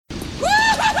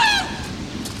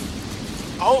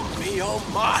me, oh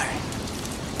my!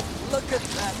 Look at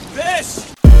that fish!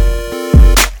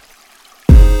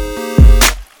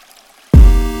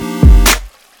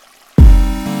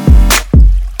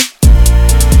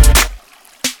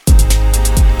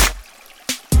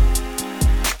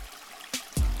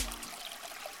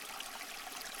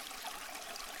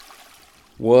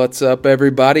 What's up,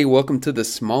 everybody? Welcome to the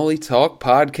Smalley Talk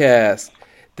Podcast.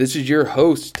 This is your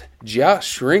host,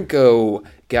 Josh Shrinko.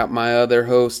 Got my other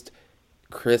host,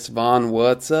 Chris Vaughn.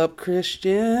 What's up,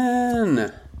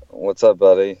 Christian? What's up,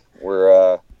 buddy?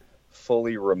 We're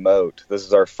fully remote. This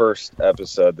is our first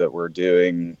episode that we're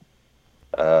doing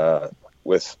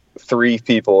with three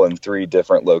people in three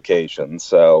different locations.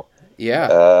 So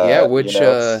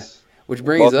which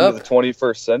brings up to the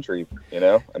 21st century.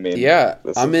 I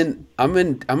mean,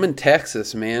 I'm in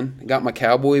Texas, man. Got my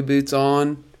cowboy boots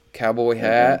on, cowboy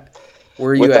hat.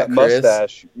 Where are you at, that Chris?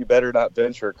 Mustache, you better not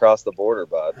venture across the border,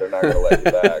 bud. They're not going to let you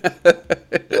back.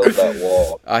 Build that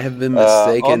wall. I have been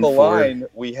mistaken. On the line,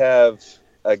 we have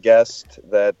a guest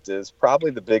that is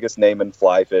probably the biggest name in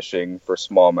fly fishing for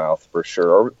smallmouth, for sure,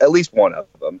 or at least one of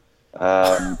them.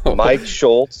 Mike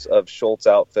Schultz of Schultz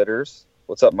Outfitters.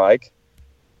 What's up, Mike?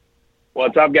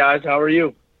 What's up, guys? How are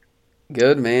you?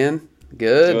 Good, man.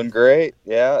 Good. Doing great.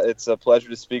 Yeah, it's a pleasure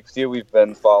to speak with you. We've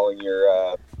been following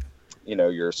your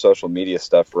social media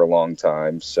stuff for a long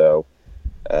time. So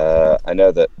I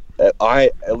know that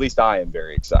I am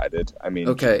very excited. I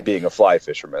mean, being a fly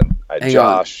fisherman,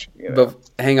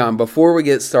 hang on. Before we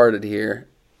get started here,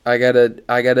 I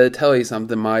gotta tell you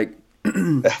something, Mike.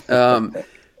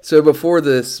 So before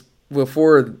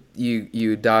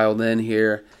you dialed in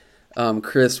here,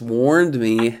 Chris warned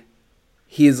me.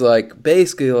 He's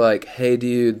basically like, hey,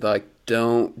 dude,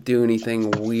 don't do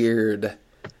anything weird,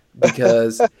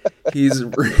 because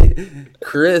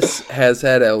Chris has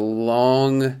had a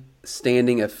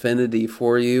long-standing affinity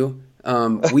for you.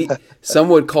 Some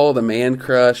would call it a man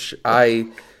crush. I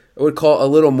would call it a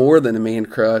little more than a man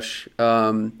crush.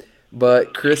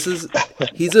 But Chris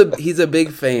he's a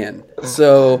big fan.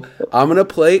 So I'm gonna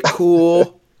play it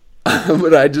cool.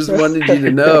 But I just wanted you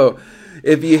to know,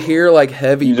 if you hear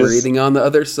heavy breathing on the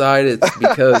other side, it's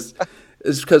because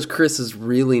Chris is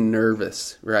really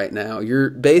nervous right now.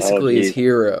 You're basically his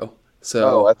hero.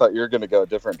 So I thought you were going to go a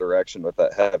different direction with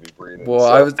that heavy breathing.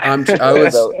 Well, so. I'm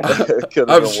trying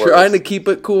to keep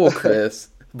it cool, Chris.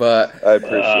 But I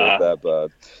appreciate that,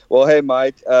 bud. Well, hey,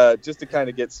 Mike, just to kind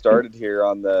of get started here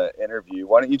on the interview,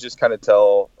 why don't you just kind of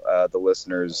tell the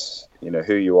listeners,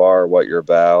 who you are, what you're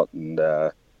about, and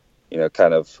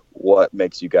kind of what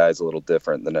makes you guys a little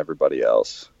different than everybody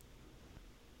else.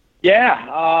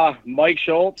 Yeah, Mike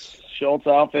Schultz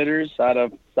Outfitters out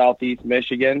of Southeast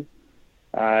Michigan.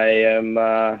 I am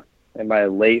in my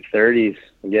late 30s.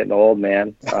 I'm getting old,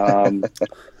 man. I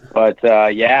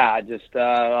just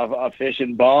a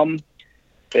fishing bum.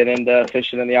 Been into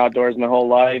fishing in the outdoors my whole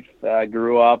life.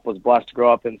 Was blessed to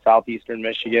grow up in southeastern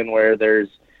Michigan, where there's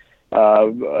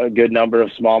a good number of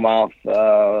smallmouth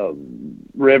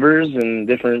rivers and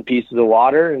different pieces of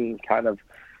water, and kind of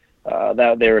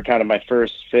that they were kind of my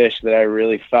first fish that I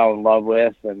really fell in love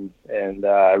with, and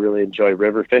I really enjoy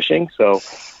river fishing. So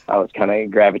I was kind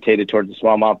of gravitated towards the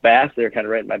smallmouth bass. They're kind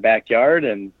of right in my backyard,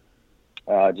 and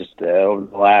over the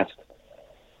last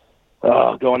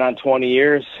going on 20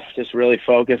 years, just really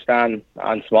focused on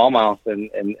smallmouth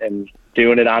and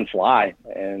doing it on fly.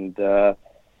 And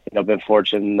been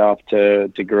fortunate enough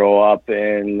to grow up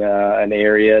in an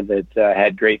area that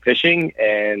had great fishing,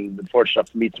 and been fortunate enough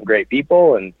to meet some great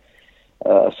people and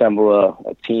assemble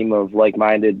a team of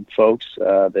like-minded folks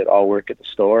that all work at the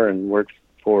store and work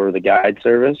for the guide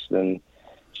service. And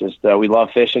just we love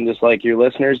fishing just like your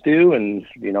listeners do, and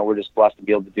we're just blessed to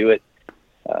be able to do it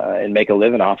and make a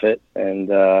living off it. And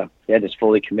just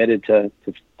fully committed to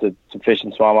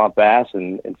fishing smallmouth bass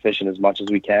and fishing as much as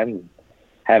we can, and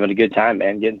having a good time,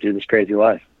 man, getting through this crazy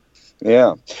life.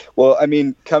 Yeah. Well, I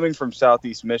mean, coming from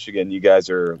Southeast Michigan, you guys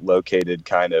are located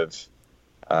kind of,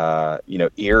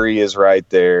 Erie is right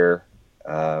there.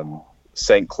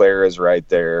 St. Clair is right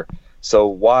there. So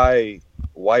why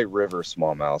river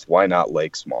smallmouth? Why not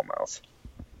lake smallmouth?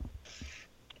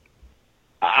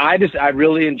 I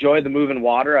really enjoy the moving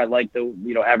water. I like the,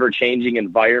 ever-changing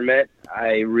environment.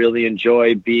 I really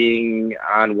enjoy being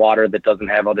on water that doesn't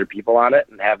have other people on it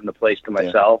and having the place to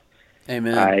myself. Yeah.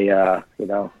 Amen. I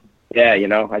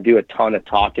do a ton of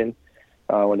talking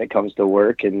when it comes to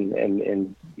work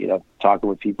and talking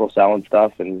with people, selling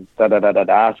stuff and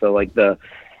da-da-da-da-da. So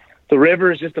the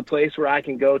river is just a place where I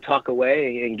can go tuck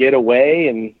away and get away.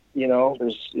 And,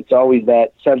 it's always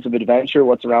that sense of adventure,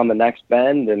 what's around the next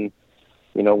bend. And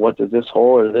what does this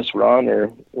hole or this run or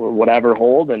whatever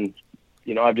hold? And,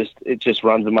 it just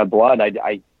runs in my blood.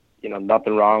 I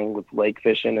nothing wrong with lake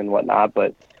fishing and whatnot,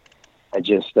 but I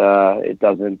just, it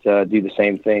doesn't do the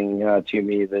same thing to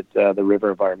me that the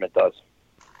river environment does.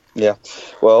 Yeah.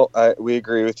 Well, we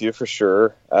agree with you for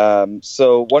sure.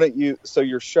 So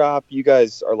your shop, you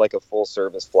guys are like a full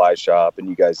service fly shop, and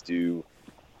you guys do,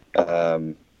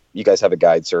 you guys have a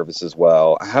guide service as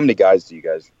well. How many guides do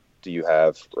you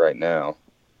have right now?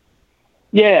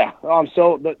 Yeah.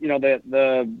 So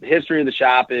the history of the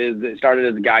shop is it started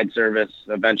as a guide service,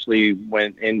 eventually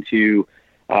went into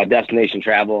destination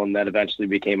travel, and then eventually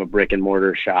became a brick and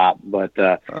mortar shop. But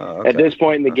okay. At this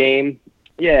point in the game,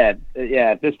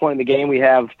 at this point in the game, we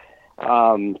have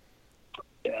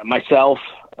myself,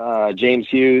 James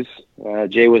Hughes,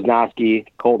 Jay Wisnowski,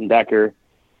 Colton Decker,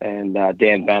 and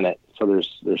Dan Bennett. So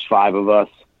there's 5 of us,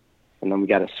 and then we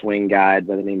got a swing guide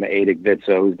by the name of Adik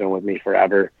Vitso, who's been with me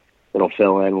forever. That'll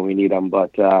fill in when we need them.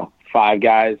 But 5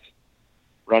 guys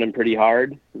running pretty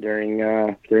hard during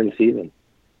the season.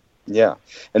 Yeah.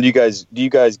 And do you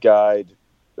guys guide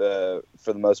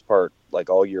for the most part like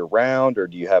all year round, or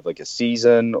do you have like a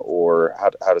season, or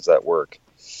how does that work?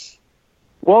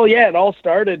 Well, yeah, it all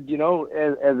started,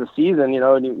 as a season,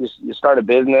 and you start a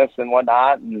business and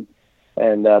whatnot, and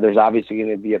there's obviously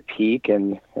going to be a peak,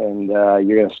 and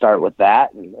you're going to start with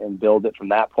that and build it from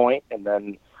that point, and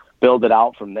then build it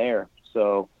out from there.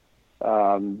 So,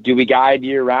 do we guide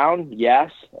year round?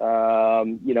 Yes.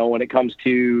 When it comes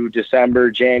to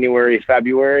December, January,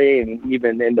 February, and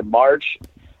even into March,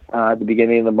 at the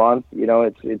beginning of the month,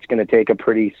 it's going to take a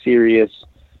pretty serious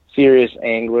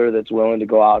angler that's willing to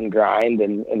go out and grind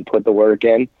and put the work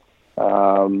in,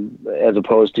 as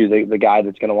opposed to the guy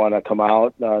that's going to want to come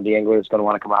out, the angler that's going to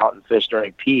want to come out and fish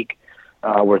during peak,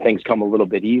 where things come a little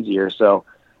bit easier. So,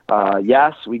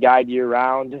 yes, we guide year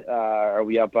round. Are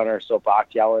we up on our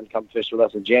soapbox yelling, come fish with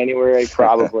us in January?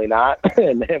 Probably not.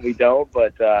 and we don't,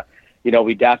 but,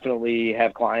 we definitely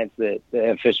have clients that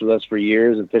have fished with us for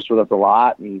years and fished with us a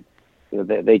lot. And,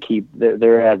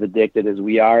 they're as addicted as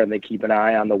we are, and they keep an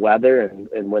eye on the weather.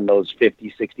 And when those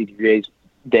 50, 60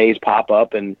 days pop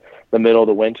up in the middle of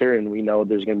the winter, and we know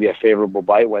there's going to be a favorable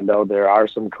bite window, there are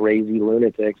some crazy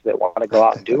lunatics that want to go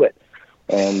out and do it.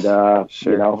 And,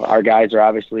 sure. Our guys are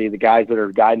obviously the guys that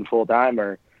are guiding full time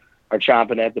are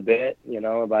chomping at the bit.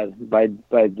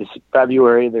 By this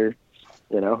February, they're,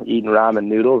 eating ramen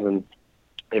noodles, and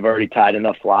they've already tied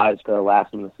enough flies to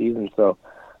last them the season. So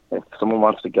if someone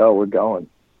wants to go, we're going.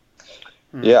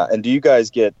 Yeah. And do you guys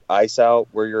get ice out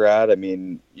where you're at? I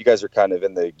mean, you guys are kind of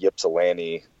in the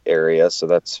Ypsilanti area, so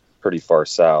that's pretty far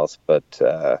south, but,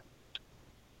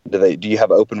 do you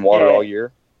have open water all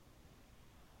year?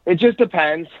 It just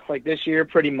depends. Like this year,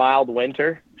 pretty mild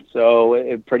winter, so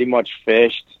it pretty much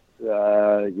fished,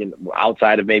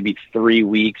 outside of maybe 3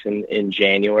 weeks in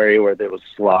January where there was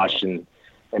slush and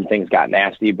things got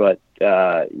nasty. But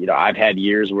I've had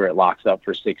years where it locks up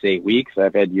for 6-8 weeks.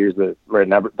 I've had years where it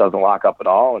never doesn't lock up at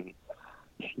all. And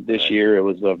this year it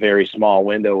was a very small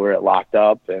window where it locked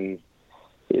up. And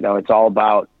it's all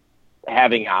about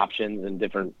having options and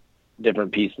different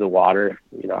pieces of water,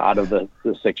 out of the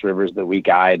 6 rivers that we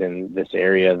guide in this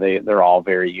area. They're all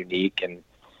very unique, and,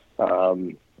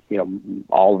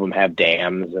 all of them have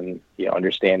dams, and,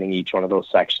 understanding each one of those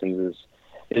sections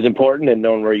is important, and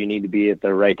knowing where you need to be at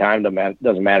the right time.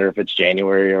 Doesn't matter if it's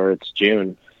January or it's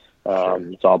June. Sure.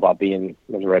 It's all about being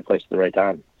in the right place at the right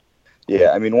time.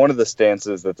 Yeah. I mean, one of the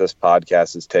stances that this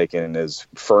podcast has taken is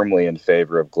firmly in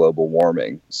favor of global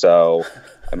warming. So,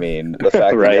 I mean, the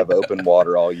fact right. that you have open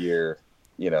water all year,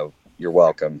 you're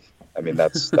welcome. I mean,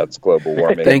 that's global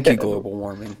warming. Thank you, global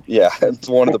warming. Yeah, it's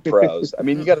one of the pros. I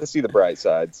mean, you got to see the bright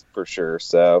sides for sure.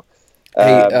 So,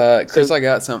 hey, Chris, I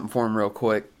got something for him real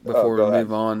quick before we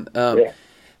move on. Yeah.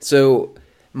 So,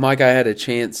 Mike, I had a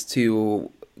chance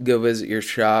to go visit your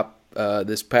shop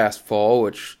this past fall,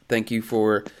 which thank you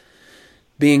for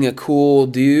being a cool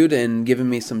dude and giving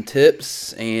me some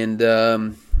tips, and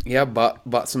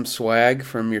bought some swag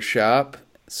from your shop.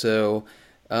 So,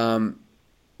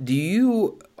 do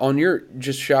you, on your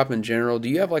just shop in general, do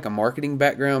you have like a marketing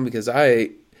background? Because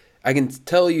I can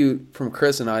tell you from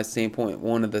Chris and I's standpoint,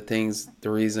 one of the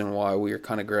reason why we are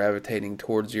kind of gravitating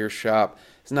towards your shop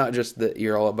is not just that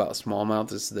you're all about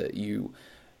smallmouth, it's that you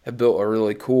have built a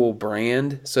really cool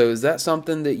brand. So is that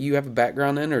something that you have a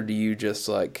background in, or do you just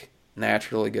like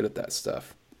naturally good at that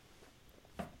stuff?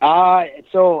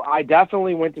 So I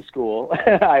definitely went to school.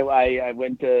 I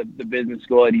went to the business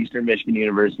school at Eastern Michigan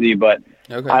University, but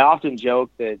okay. I often joke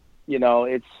that,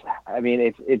 it's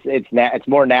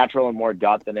more natural and more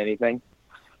gut than anything.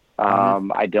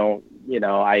 I don't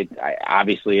I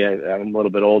obviously I'm a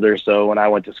little bit older, so when I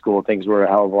went to school, things were a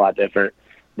hell of a lot different.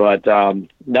 But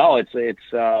no, it's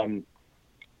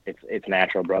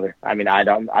natural, brother. I mean, I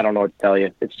don't know what to tell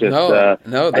you. It's just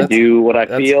I do what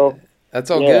I feel. That's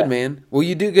all good, man. Well,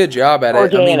 you do a good job at it.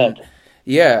 Organic.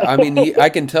 I mean, I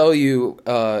can tell you,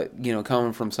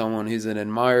 coming from someone who's an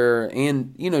admirer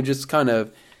and, just kind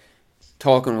of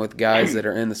talking with guys that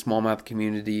are in the smallmouth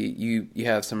community, you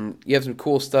have some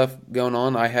cool stuff going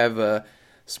on. I have a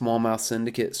Smallmouth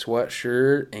Syndicate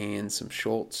sweatshirt and some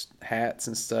Schultz hats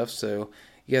and stuff. So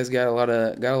you guys got a lot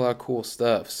of cool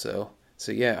stuff. So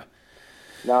yeah.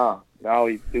 No,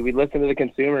 we listen to the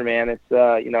consumer, man.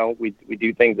 It's we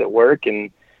do things that work and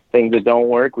things that don't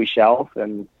work, we shelf.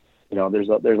 And there's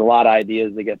a lot of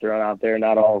ideas that get thrown out there.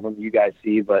 Not all of them you guys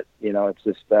see, but it's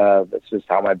just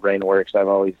how my brain works. I'm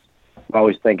always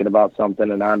thinking about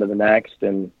something and on to the next.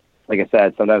 And like I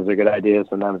said, sometimes they're good ideas,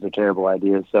 sometimes they're terrible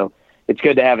ideas. So it's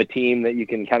good to have a team that you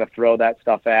can kind of throw that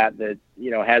stuff at that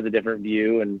has a different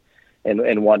view and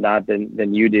whatnot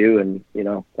than you do. And,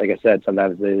 like I saad,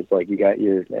 sometimes it's like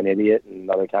you're an idiot, and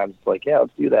other times it's like, yeah,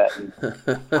 let's do that. And,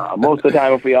 most of the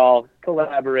time, if we all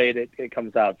collaborate, it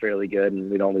comes out fairly good, and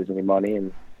we don't lose any money,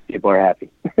 and people are happy.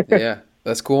 Yeah,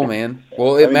 that's cool, man.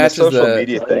 Well, it matches the social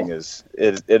media thing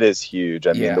it is huge.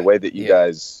 I mean, the way that you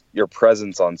guys, your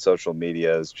presence on social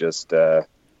media is just,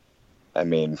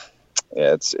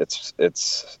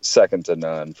 it's second to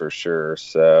none for sure.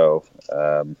 So,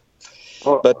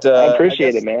 but I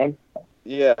appreciate it, man.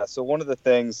 Yeah. So one of the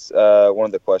things, one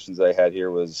of the questions I had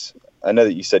here was, I know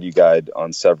that you said you guide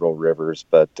on several rivers,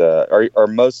 but are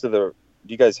most of do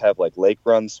you guys have like lake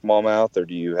run smallmouth, or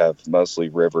do you have mostly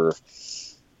river,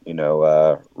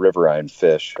 riverine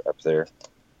fish up there?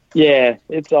 Yeah,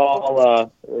 it's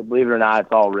all, believe it or not,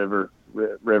 it's all river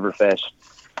fish.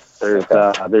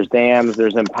 There's dams,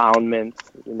 there's impoundments,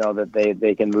 that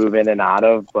they can move in and out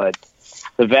of, but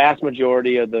the vast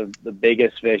majority of the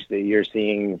biggest fish that you're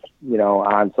seeing,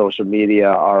 on social media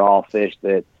are all fish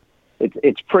that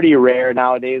it's pretty rare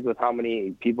nowadays with how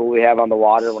many people we have on the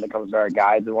water when it comes to our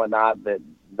guides and whatnot, that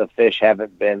the fish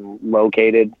haven't been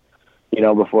located,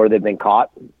 before they've been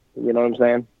caught. You know what I'm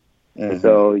saying? Mm-hmm. And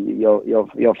so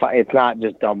you'll find it's not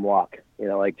just dumb luck.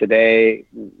 Like today,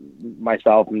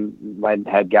 myself and my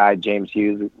head guide, James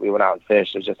Hughes, we went out and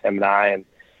fished. It was just him and I, and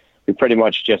we pretty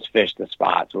much just fished the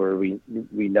spots where we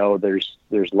know there's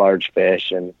large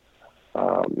fish and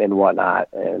whatnot.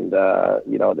 And,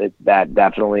 that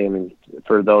definitely, I mean,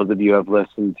 for those of you who have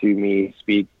listened to me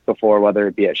speak before, whether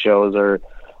it be at shows or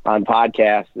on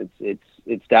podcasts,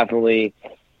 it's definitely,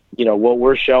 what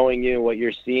we're showing you, what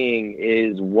you're seeing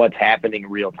is what's happening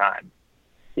real time.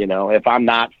 If I'm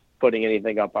not putting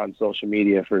anything up on social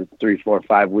media for 3, 4,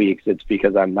 5 weeks, it's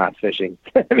because I'm not fishing.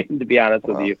 I mean, to be honest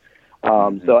with you.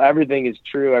 So everything is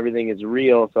true. Everything is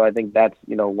real. So I think that's,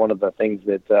 one of the things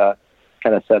that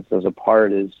kind of sets us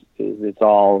apart is it's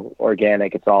all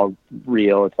organic. It's all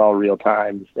real. It's all real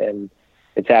time. And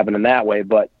it's happening that way.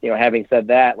 But, having said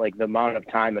that, like the amount of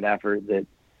time and effort that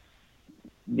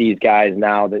these guys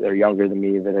now that are younger than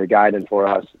me, that are guiding for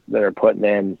us, that are putting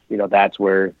in, that's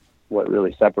what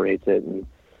really separates it and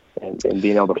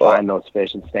being able to find those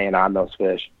fish and staying on those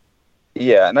fish.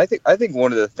 Yeah, and I think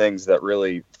one of the things that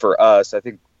really, for us, I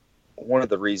think one of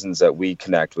the reasons that we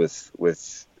connect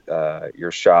with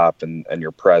your shop and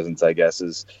your presence, I guess,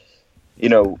 is,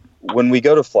 when we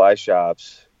go to fly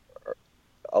shops,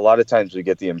 a lot of times we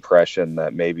get the impression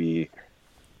that maybe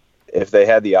if they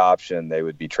had the option, they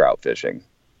would be trout fishing.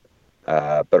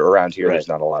 But around here, There's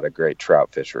not a lot of great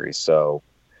trout fisheries, so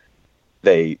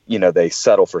they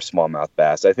settle for smallmouth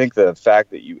bass. I think the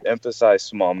fact that you emphasize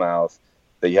smallmouth,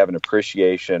 that you have an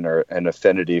appreciation or an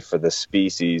affinity for the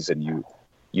species, and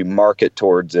you market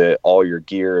towards it, all your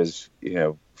gear is,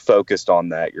 focused on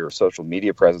that. Your social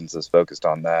media presence is focused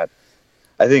on that.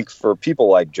 I think for people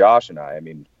like Josh and I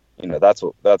mean, that's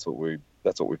what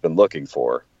we've been looking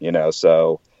for,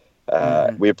 so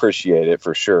we appreciate it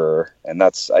for sure. And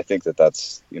I think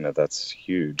that's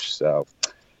huge. So,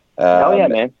 oh yeah,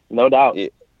 man, no doubt.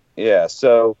 Yeah.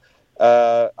 So,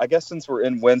 I guess since we're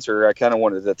in winter, I kind of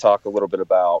wanted to talk a little bit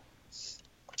about,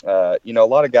 a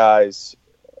lot of guys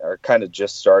are kind of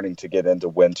just starting to get into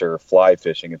winter fly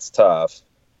fishing. It's tough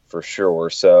for sure.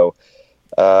 So,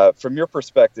 from your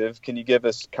perspective, can you give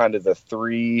us kind of the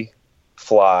 3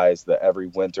 flies that every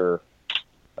winter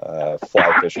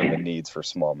fly fisherman needs for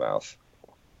smallmouth?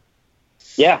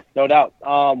 Yeah, no doubt.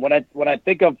 When I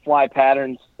think of fly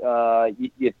patterns,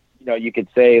 you could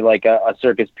say like a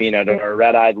circus peanut or a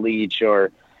red-eyed leech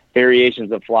or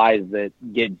variations of flies that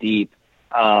get deep.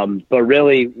 But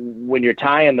really, when you're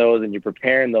tying those and you're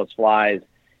preparing those flies,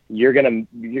 you're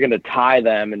gonna tie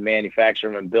them and manufacture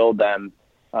them and build them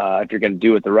if you're gonna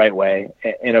do it the right way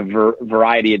in a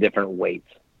variety of different weights.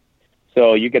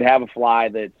 So you could have a fly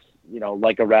that's,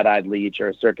 like a red-eyed leech or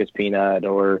a circus peanut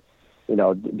or,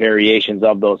 variations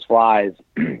of those flies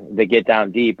that get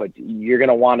down deep, but you're going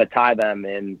to want to tie them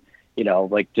in,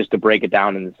 like, just to break it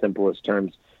down in the simplest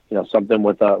terms, something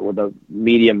with a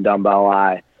medium dumbbell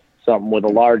eye, something with a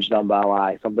large dumbbell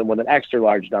eye, something with an extra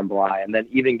large dumbbell eye, and then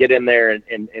even get in there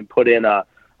and put in a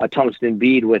tungsten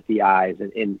bead with the eyes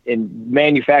and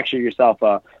manufacture yourself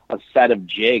a set of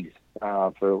jigs,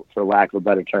 for lack of a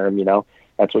better term.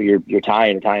 That's what you're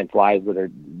tying flies that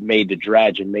are made to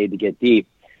dredge and made to get deep.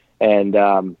 And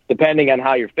depending on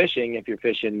how you're fishing, if you're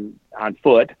fishing on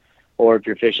foot or if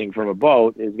you're fishing from a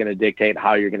boat, is going to dictate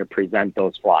how you're going to present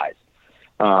those flies.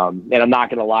 And I'm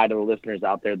not going to lie to the listeners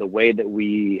out there. The way that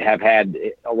we have had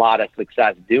a lot of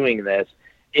success doing this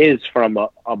is from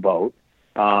a boat.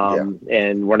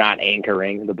 And we're not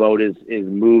anchoring. The boat is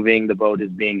moving. The boat is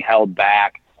being held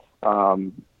back.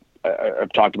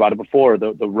 I've talked about it before.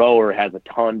 The rower has a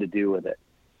ton to do with it.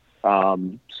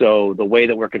 So the way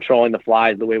that we're controlling the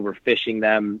flies, the way we're fishing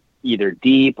them either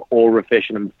deep or we're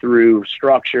fishing them through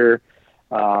structure,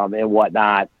 and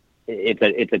whatnot,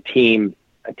 it's a team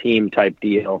type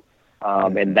deal.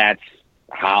 And that's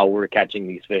how we're catching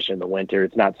these fish in the winter.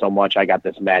 It's not so much I got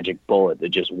this magic bullet that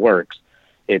just works.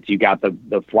 It's you got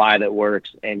the fly that works,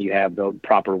 and you have the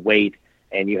proper weight,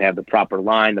 and you have the proper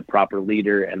line, the proper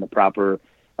leader, and the proper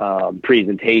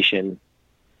presentation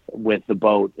with the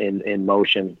boat in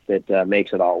motion that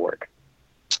makes it all work.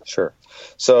 Sure.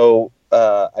 So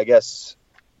I guess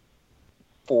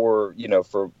for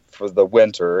the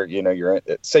winter, you're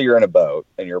in a boat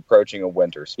and you're approaching a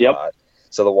winter spot. Yep.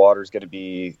 So the water's going to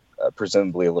be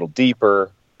presumably a little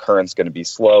deeper, current's going to be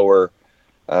slower.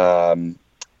 If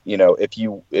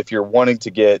you're wanting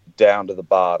to get down to the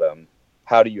bottom,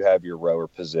 how do you have your rower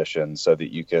positioned so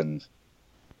that you can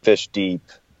fish deep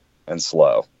and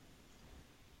slow?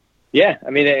 Yeah, I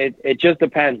mean, it just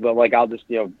depends, but like I'll just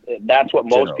that's what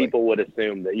most Generally. people would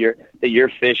assume, that you're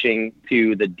fishing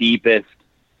to the deepest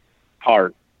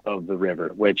part of the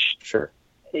river, which Sure.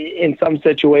 in some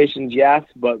situations yes,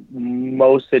 but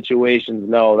most situations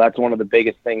no. That's one of the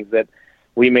biggest things that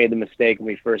we made the mistake when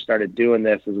we first started doing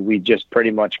this, is we just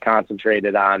pretty much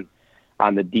concentrated on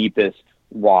the deepest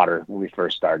water when we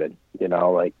first started.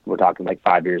 Like we're talking like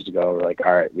 5 years ago, we're like,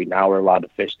 all right, we're allowed to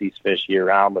fish these fish year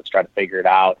round. Let's try to figure it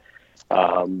out.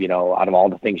 Out of all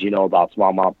the things about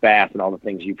smallmouth bass and all the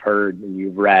things you've heard and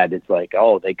you've read, it's like,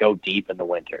 oh, they go deep in the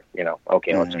winter.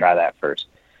 Okay, let's try that first.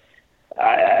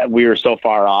 We were so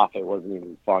far off, it wasn't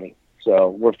even funny. So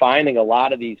we're finding a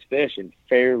lot of these fish in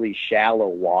fairly shallow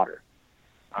water.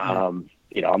 I'm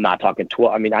not talking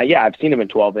 12. I mean, I've seen them in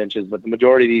 12 inches, but the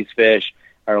majority of these fish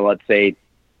are, let's say,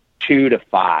 2 to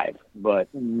 5. But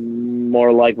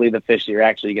more likely, the fish that you're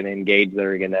actually going to engage that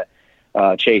are going to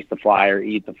chase the fly or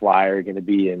eat the fly are going to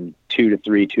be in 2 to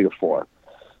 3, 2 to 4.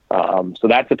 So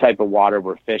that's the type of water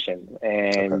we're fishing.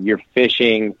 And You're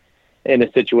fishing in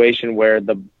a situation where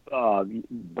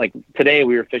like today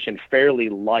we were fishing fairly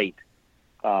light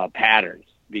patterns,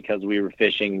 because we were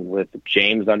fishing with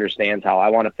James understands how I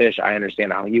want to fish. I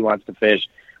understand how he wants to fish.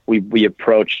 We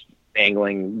approached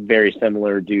angling very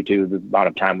similar due to the amount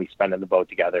of time we spend in the boat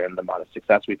together and the amount of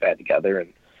success we've had together,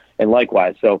 and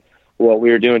likewise. So what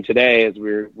we were doing today is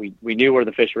we knew where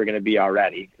the fish were going to be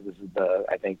already, because this is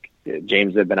I think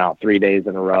James had been out 3 days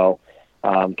in a row.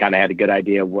 Kind of had a good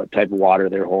idea of what type of water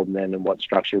they're holding in and what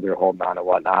structure they're holding on and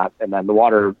whatnot. And then the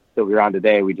water that we were on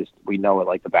today, we know it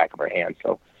like the back of our hand.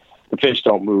 So the fish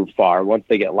don't move far. Once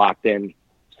they get locked in,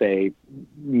 say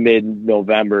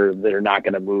mid-November, they're not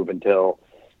going to move until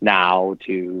now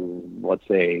to, let's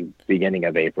say, beginning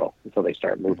of April, until they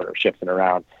start moving or shifting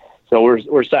around. So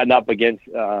we're setting up against,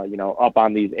 up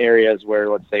on these areas where,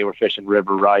 let's say, we're fishing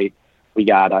river right. We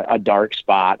got a dark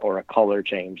spot or a color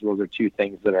change. Those are two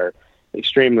things that are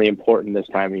extremely important this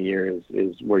time of year,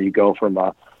 is where you go from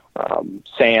a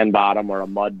sand bottom or a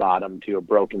mud bottom to a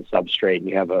broken substrate, and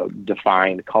you have a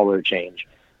defined color change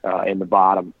in the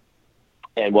bottom.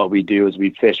 And what we do is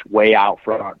we fish way out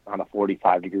front on a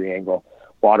 45-degree angle.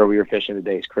 Water we were fishing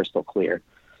today is crystal clear.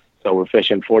 So we're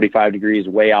fishing 45 degrees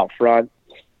way out front,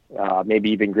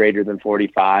 maybe even greater than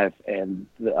 45, and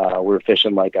we're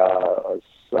fishing like a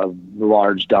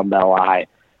large dumbbell eye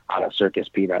on a circus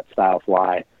peanut style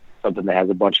fly, something that has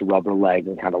a bunch of rubber legs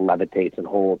and kind of levitates and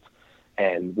holds.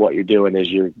 And what you're doing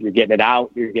is you're getting it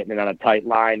out, you're getting it on a tight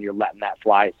line, you're letting that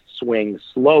fly swing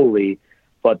slowly,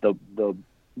 but the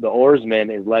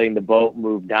oarsman is letting the boat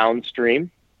move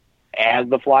downstream as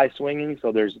the fly swinging.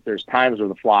 So there's times where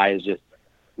the fly is just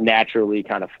naturally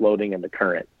kind of floating in the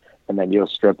current. And then you'll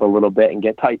strip a little bit and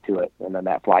get tight to it. And then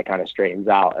that fly kind of straightens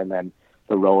out. And then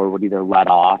the rower would either let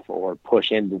off or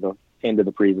push into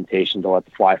the presentation to let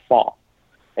the fly fall.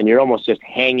 And you're almost just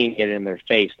hanging it in their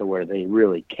face to where they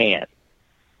really can't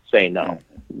say no,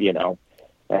 you know.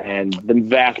 And the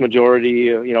vast majority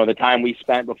of, the time we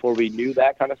spent before we knew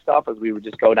that kind of stuff is we would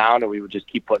just go down and we would just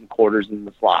keep putting quarters in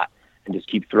the slot and just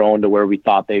keep throwing to where we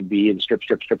thought they'd be and strip,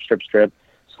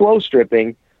 slow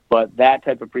stripping. But that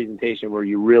type of presentation where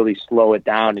you really slow it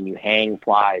down and you hang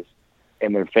flies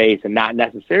in their face and not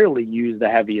necessarily use the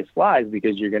heaviest flies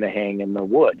because you're going to hang in the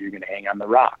wood. You're going to hang on the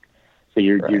rock. So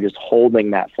you're just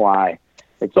holding that fly.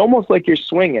 It's almost like you're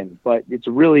swinging, but it's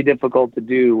really difficult to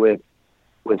do with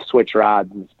switch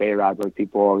rods and spay rods. Like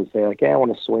people always say, like, hey, I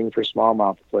want to swing for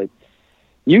smallmouth. It's like,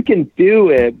 you can do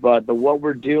it, but what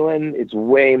we're doing, it's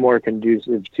way more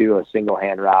conducive to a single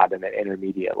hand rod and an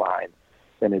intermediate line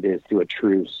than it is to a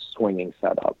true swinging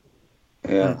setup.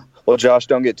 Yeah. Well, Josh,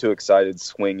 don't get too excited.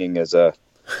 Swinging is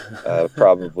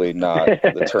probably not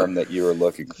the term that you were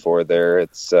looking for there.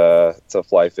 It's a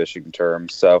fly fishing term.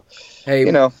 So, hey,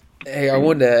 I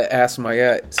wanted to ask my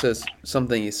guy. So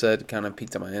something you said kind of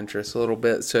piqued my interest a little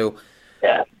bit. So,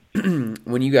 yeah,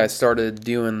 when you guys started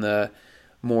doing the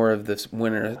more of this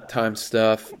winter time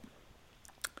stuff,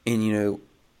 and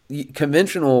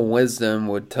conventional wisdom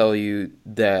would tell you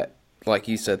that, like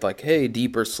you said, like, hey,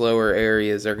 deeper, slower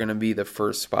areas are going to be the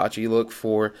first spots you look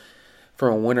for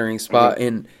from a wintering spot. Mm-hmm.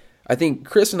 And I think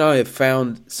Chris and I have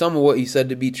found some of what you said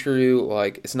to be true.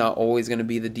 Like, it's not always going to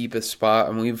be the deepest spot.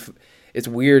 And it's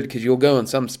weird because you'll go in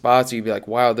some spots and you'll be like,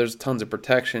 wow, there's tons of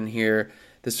protection here.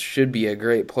 This should be a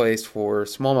great place for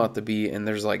smallmouth to be. And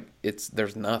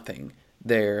there's nothing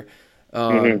there.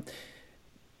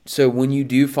 So when you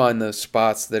do find those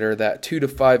spots that are that 2 to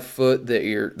 5 foot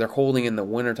that they're holding in the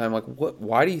wintertime, like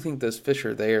why do you think those fish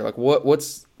are there? Like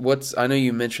what's I know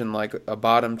you mentioned like a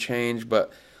bottom change,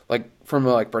 but like from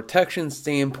a protection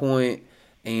standpoint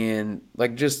and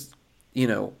like just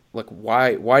like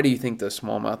why do you think those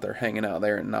smallmouth are hanging out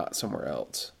there and not somewhere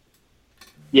else?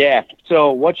 Yeah.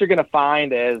 So what you're gonna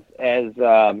find as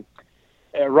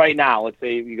right now, let's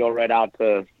say you go right out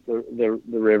to the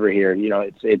river here,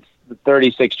 it's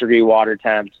 36 degree water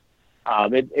temps.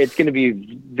 It's going to be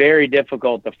very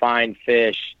difficult to find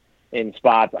fish in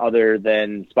spots other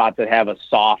than spots that have a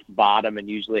soft bottom and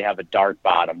usually have a dark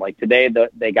bottom. Like today,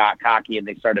 they got cocky and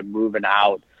they started moving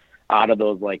out of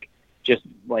those just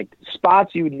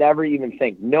spots you would never even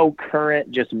think. No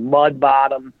current, just mud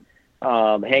bottom,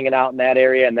 hanging out in that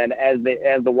area. And then as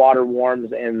the water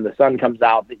warms and the sun comes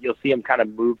out, that you'll see them kind of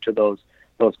move to those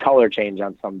color change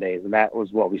on some days. And that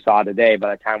was what we saw today.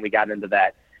 By the time we got into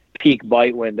that peak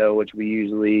bite window, which we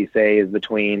usually say is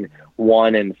between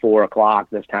 1 and 4 o'clock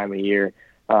this time of year,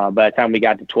 by the time we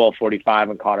got to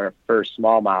 12:45 and caught our first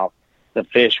smallmouth, the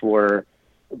fish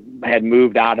had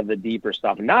moved out of the deeper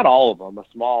stuff. And not all of them, a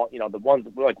small, the ones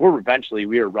we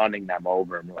were running them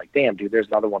over and we're like, damn, dude, there's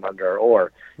another one under our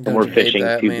oar. And we're fishing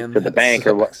to the bank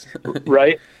or what,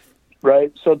 right?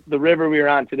 Right. So the river we were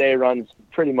on today runs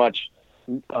pretty much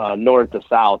north to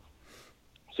south.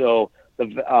 So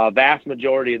the vast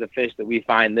majority of the fish that we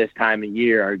find this time of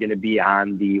year are going to be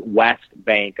on the west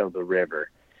bank of the river.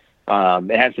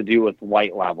 It has to do with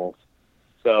light levels.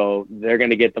 So they're going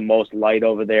to get the most light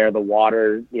over there. The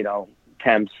water,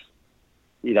 temps,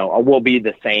 will be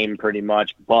the same pretty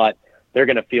much, but they're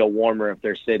going to feel warmer if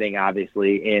they're sitting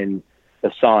obviously in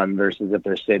the sun versus if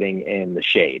they're sitting in the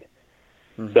shade.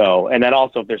 Mm-hmm. So, and then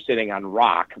also if they're sitting on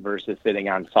rock versus sitting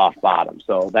on soft bottom.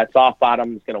 So that soft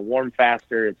bottom is going to warm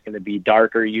faster. It's going to be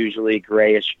darker, usually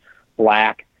grayish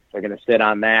black. They're going to sit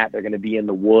on that. They're going to be in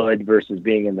the wood versus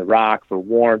being in the rock for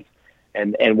warmth.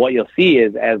 And what you'll see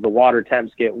is as the water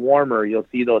temps get warmer, you'll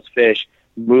see those fish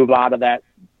move out of that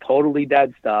totally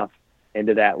dead stuff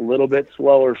into that little bit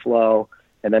slower flow.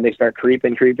 And then they start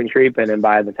creeping. And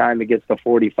by the time it gets to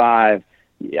 45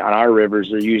 on our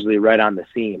rivers, they're usually right on the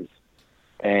seams.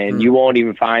 And you won't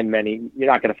even find you're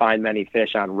not going to find many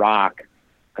fish on rock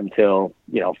until,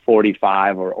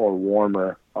 45 or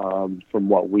warmer, from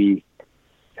what we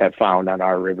have found on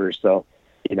our rivers. So,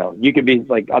 you could be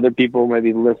like other people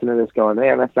maybe listening to this going,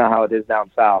 man, that's not how it is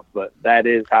down south, but that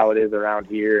is how it is around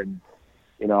here. And,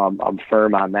 I'm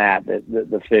firm on that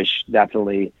the fish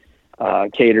definitely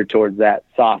cater towards that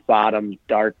soft bottom,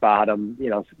 dark bottom.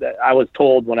 I was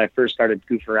told when I first started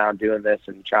goofing around doing this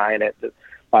and trying it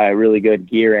by a really good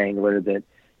gear angler that,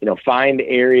 find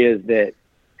areas that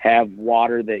have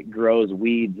water that grows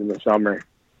weeds in the summer.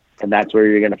 And that's where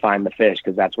you're going to find the fish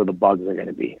because that's where the bugs are going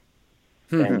to be.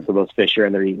 And so those fish are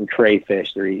in there eating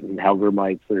crayfish, they're eating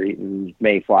hellgrammites, they're eating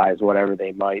mayflies, whatever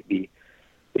they might be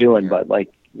doing. But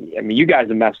like, I mean, you guys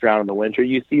have messed around in the winter.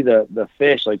 You see the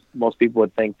fish, like most people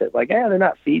would think that like, they're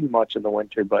not feeding much in the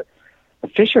winter, but the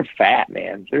fish are fat,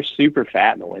 man. They're super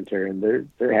fat in the winter, and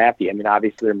they're happy. I mean,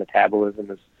 obviously their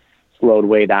metabolism is slowed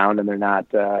way down, and they're not,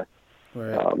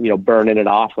 burning it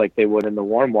off like they would in the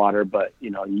warm water. But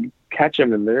you catch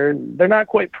them, and they're not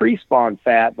quite pre-spawn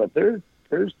fat, but they're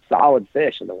solid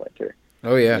fish in the winter.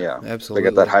 Oh yeah, absolutely.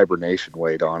 They got that hibernation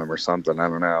weight on them or something. I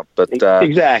don't know, but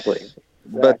exactly.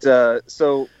 But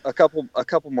so a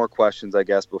couple more questions, I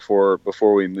guess, before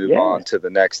we move on to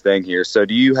the next thing here. So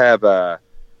do you have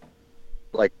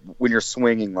like when you're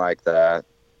swinging like that,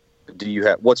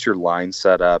 what's your line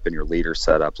setup and your leader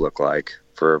setup look like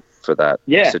for that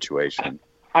situation?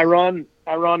 I run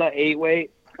a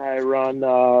 8-weight. I run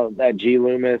that G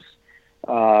Loomis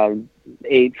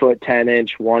 8-foot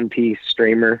 10-inch 1-piece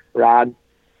streamer rod.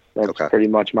 That's pretty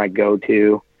much my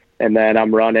go-to. And then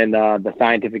I'm running the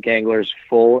Scientific Anglers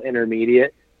full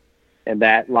intermediate, and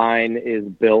that line is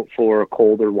built for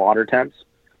colder water temps.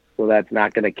 So that's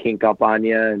not going to kink up on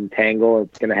you and tangle.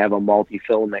 It's going to have a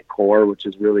multi-filament core, which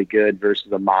is really good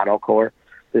versus a mono core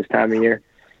this time of year.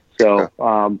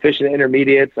 So fishing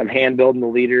intermediates, I'm hand building the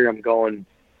leader. I'm going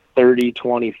 30,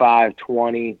 25,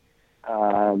 20.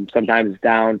 Sometimes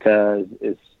down to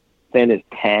as thin as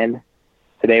 10.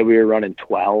 Today we were running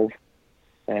 12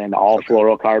 and all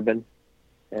fluorocarbon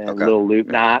and a little loop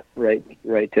knot right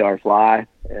to our fly.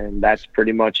 And that's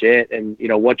pretty much it. And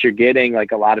what you're getting,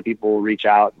 like a lot of people will reach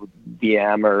out with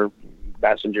DM or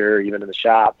Messenger, or even in the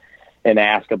shop, and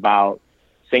ask about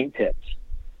sink tips.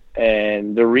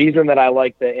 And the reason that I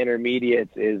like the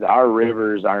intermediates is our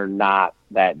rivers are not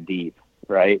that deep,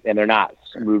 right? And they're not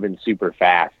moving super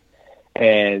fast.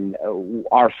 And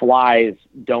our flies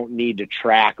don't need to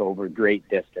track over great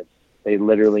distance. They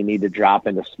literally need to drop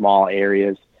into small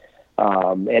areas.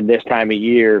 And this time of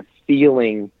year,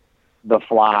 feeling the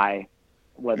fly,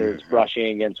 whether it's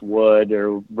brushing against wood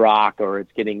or rock or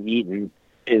it's getting eaten,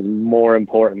 is more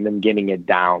important than getting it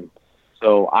down.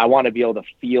 So I want to be able to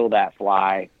feel that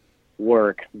fly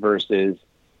work versus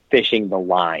fishing the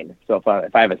line. So if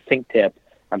I have a sink tip,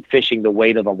 I'm fishing the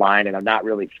weight of the line and I'm not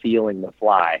really feeling the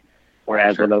fly.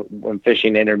 Whereas when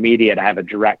fishing intermediate, I have a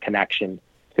direct connection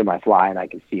to my fly and I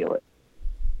can feel it.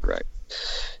 Right.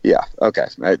 Yeah. Okay.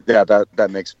 That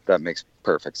makes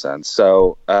perfect sense.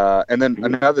 So, and then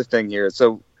another thing here.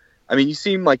 So, I mean, you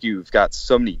seem like you've got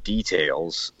so many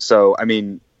details. So, I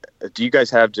mean, do you guys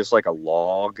have just like a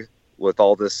log with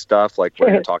all this stuff? Like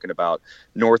when you're talking about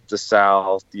north to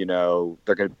south, they're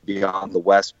going to be on the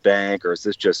west bank, or is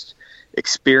this just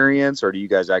experience, or do you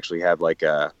guys actually have like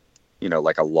a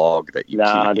log that you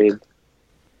keep? Dude.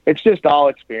 It's just all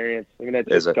experience. I mean, it's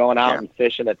just going out and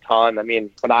fishing a ton. I mean,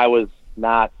 when I was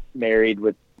not married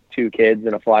with 2 kids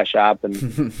in a fly shop, and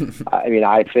I mean,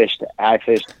 I fished, a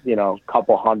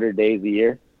couple hundred days a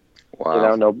year.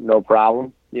 Wow. No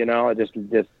problem. I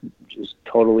just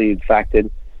totally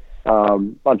infected.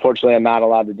 Unfortunately, I'm not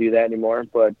allowed to do that anymore,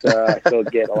 but I still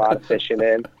get a lot of fishing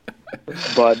in.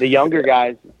 But the younger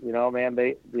guys, man,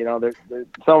 they're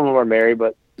some of them are married,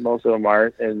 but most of them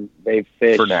aren't, and they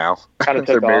fish for now. Kind of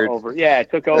took over. Yeah, it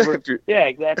took over. Yeah,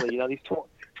 exactly. These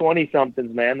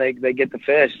 20-somethings, man, they get to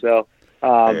fish. So,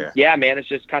 man, it's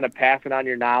just kind of passing on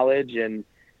your knowledge and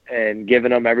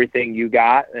giving them everything you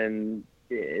got and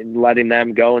letting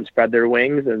them go and spread their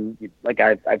wings. And like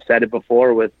I've said it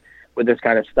before with this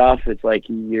kind of stuff, it's like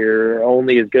you're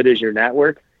only as good as your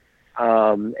network.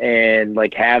 And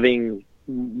like having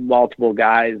multiple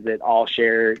guys that all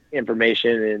share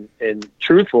information and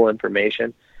truthful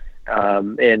information,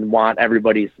 and want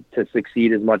everybody to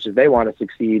succeed as much as they want to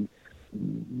succeed.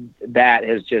 That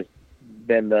has just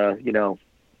been the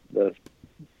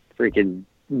freaking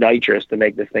nitrous to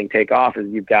make this thing take off. Is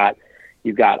you've got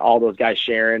all those guys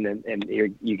sharing, and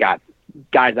you got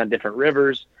guys on different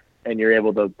rivers, and you're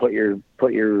able to put your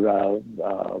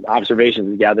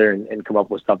observations together and come up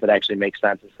with stuff that actually makes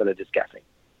sense instead of just guessing.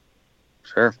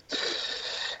 Sure.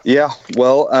 Yeah.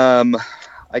 Well,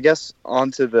 I guess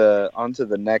onto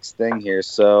the next thing here.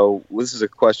 So this is a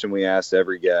question we asked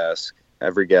every guest.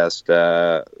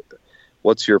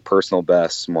 What's your personal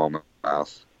best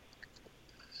smallmouth?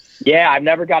 Yeah, I've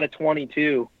never got a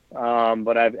 22,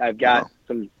 but I've got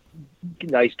some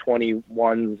nice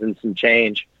 21s and some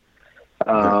change.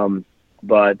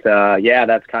 But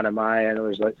that's kind of I know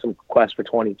there's like some quest for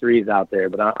 23s out there,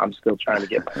 but I'm still trying to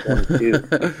get my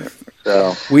 22.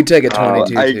 So we take a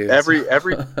 22 too.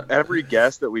 Every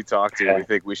guest that we talk to, we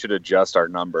think we should adjust our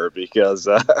number because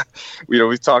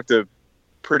we've talked to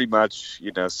pretty much,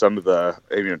 some of the,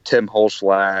 Tim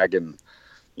Holschlag and,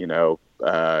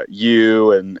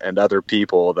 you and other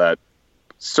people that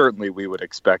certainly we would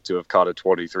expect to have caught a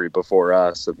 23 before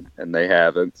us, and they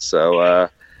haven't. So,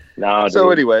 no. So,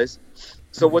 Dude. anyways,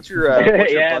 so what's your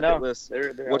bucket list?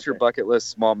 They're What's your bucket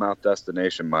list smallmouth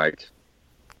destination, Mike?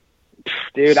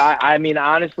 Dude, I mean,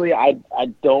 honestly, I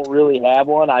don't really have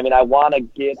one. I mean, I want to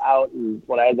get out, and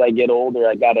as I get older,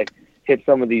 I got to hit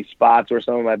some of these spots where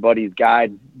some of my buddies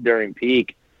guide during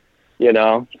peak,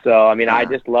 So, I mean, I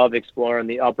just love exploring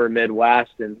the upper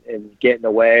Midwest and getting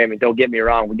away. I mean, don't get me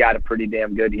wrong, we got it pretty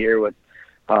damn good here with,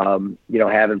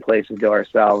 having places to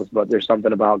ourselves, but there's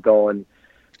something about going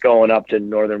up to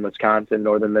northern Wisconsin,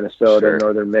 northern Minnesota, Sure.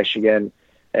 northern Michigan,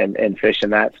 and fishing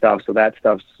that stuff. So that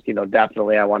stuff's,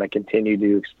 definitely I want to continue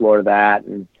to explore that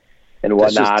and whatnot.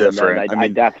 It's just different.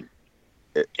 And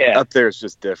then up there it's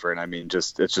just different. I mean,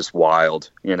 it's just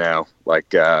wild,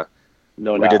 like,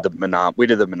 no we doubt. did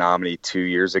the Menominee 2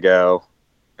 years ago,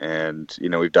 and,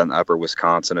 we've done upper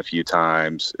Wisconsin a few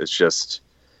times. It's just,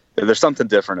 there's something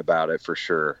different about it for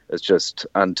sure. It's just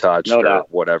untouched, No or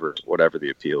doubt. whatever the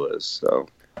appeal is. So,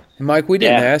 Mike, we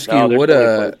didn't ask you there's plenty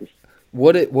of places.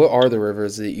 what are the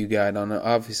rivers that you guide on?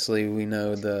 Obviously, we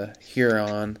know the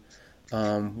Huron.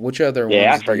 Which other ones?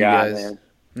 Yeah, I do forgot, you guys? man.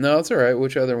 No, it's all right.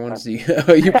 Which other ones do you?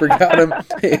 Oh, you forgot them.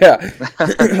 Yeah.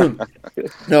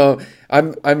 No,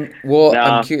 I'm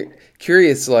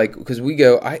curious, like, because we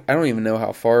go. I don't even know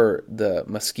how far the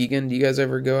Muskegon. Do you guys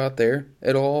ever go out there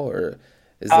at all, or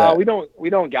is that? We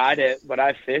don't guide it, but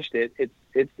I fished it.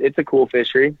 It's a cool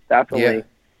fishery.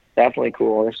 Definitely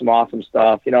cool. There's some awesome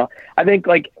stuff. I think,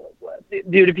 like,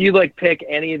 dude, if you pick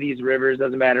any of these rivers,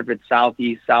 doesn't matter if it's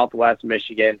southeast, southwest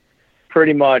Michigan,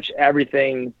 pretty much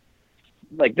everything.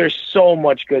 Like, there's so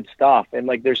much good stuff, and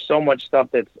there's so much stuff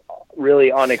that's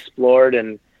really unexplored,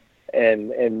 and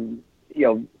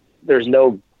there's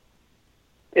no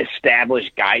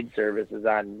established guide services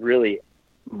on really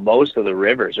most of the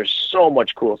rivers. There's so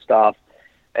much cool stuff,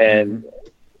 and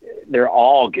they're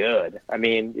all good. I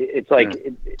mean, it's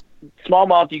like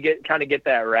smallmouth. You get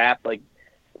that rap,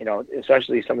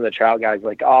 especially some of the trout guys,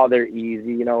 oh, they're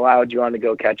easy. Why would you want to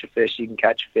go catch a fish? You can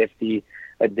catch 50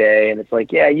 a day, and it's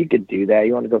like, yeah, you could do that.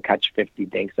 You want to go catch 50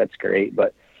 dinks, that's great.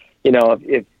 But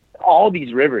if all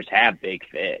these rivers have big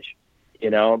fish,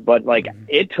 but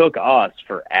it took us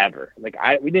forever.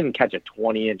 We didn't catch a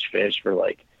 20-inch fish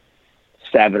for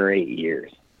 7 or 8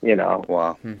 years.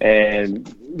 wow.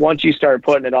 And once you start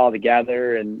putting it all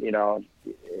together and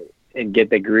and get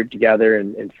the group together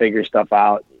and figure stuff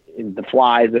out, and the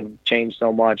flies have changed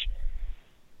so much.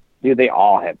 Dude, they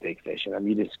all have big fish in them.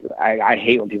 I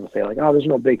hate when people say, oh, there's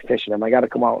no big fish in them. I got to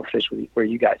come out and fish where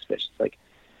you guys fish. It's like,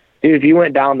 dude, if you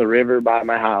went down the river by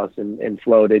my house and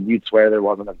floated, you'd swear there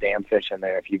wasn't a damn fish in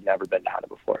there if you've never been down it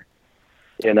before.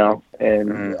 And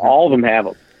all of them have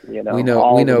them. We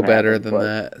know better than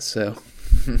that. So,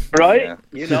 right?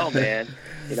 Yeah. Man.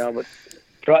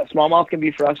 But smallmouth can be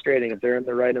frustrating if they're in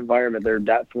the right environment. They're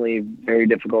definitely very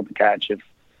difficult to catch if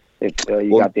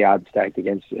you got the odds stacked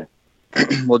against you.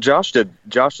 Well, Josh did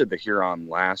the Huron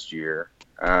last year,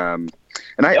 and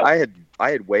I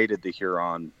had waded the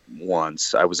Huron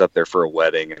once. I was up there for a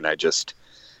wedding, and I just,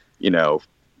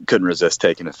 couldn't resist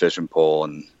taking a fishing pole,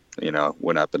 and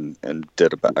went up and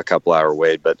did a couple hour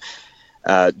wade. But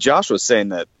Josh was saying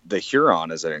that the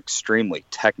Huron is an extremely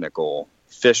technical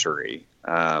fishery,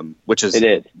 which is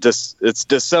it's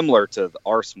dissimilar to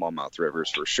our smallmouth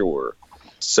rivers for sure.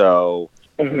 So,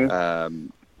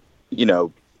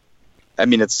 I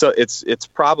mean, it's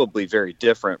probably very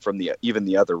different from even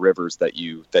the other rivers that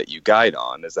you guide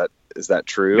on. Is that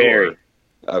true? Very.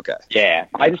 Okay. Yeah,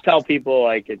 I just tell people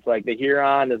it's the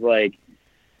Huron is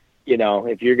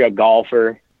if you're a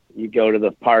golfer, you go to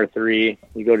the par 3,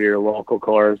 you go to your local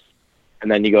course,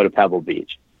 and then you go to Pebble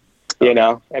Beach.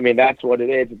 I mean, that's what it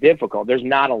is. It's difficult. There's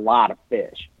not a lot of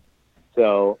fish,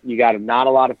 so you got not a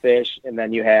lot of fish, and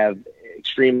then you have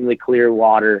extremely clear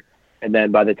water, and then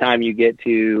by the time you get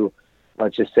to,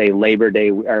 let's just say, Labor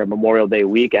Day or Memorial Day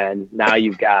weekend, now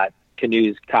you've got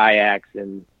canoes, kayaks,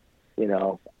 and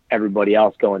everybody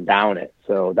else going down it.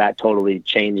 So that totally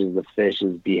changes the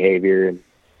fish's behavior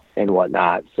and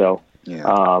whatnot. So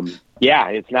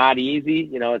it's not easy.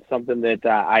 It's something that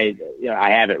I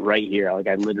have it right here.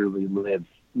 I literally live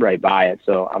right by it,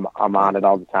 so I'm on it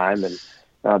all the time. And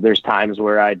there's times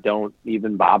where I don't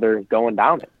even bother going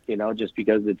down it. Just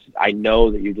because I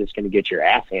know that you're just going to get your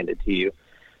ass handed to you.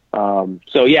 I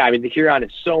mean, the Huron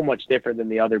is so much different than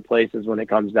the other places when it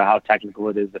comes to how technical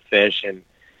it is to fish,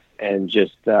 and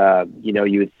just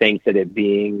you would think that it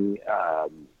being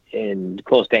in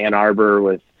close to Ann Arbor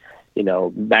with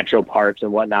metro parks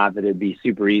and whatnot, that it'd be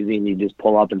super easy and you just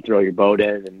pull up and throw your boat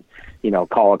in and,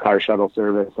 call a car shuttle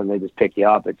service and they just pick you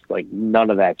up. It's like none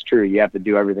of that's true. You have to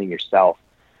do everything yourself.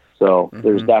 So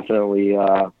there's definitely,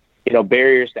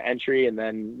 barriers to entry. And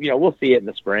then, we'll see it in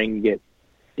the spring.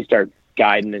 You start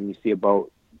guiding and you see a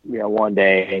boat, one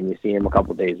day and you see them a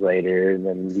couple days later, and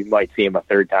then you might see them a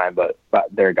third time, but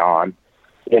they're gone.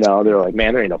 They're like,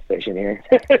 man, there ain't no fish in here.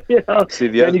 See,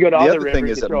 the other thing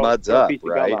is it muds up,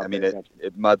 right? I mean,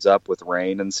 it muds up with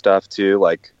rain and stuff too.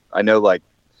 Like I know, like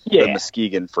the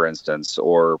Muskegon, for instance,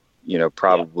 or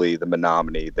probably the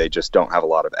Menominee, they just don't have a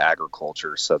lot of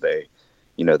agriculture, so they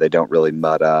don't really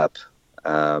mud up.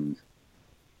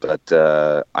 But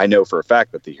I know for a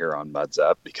fact that the Huron muds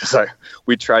up because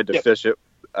we tried to fish it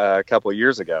a couple of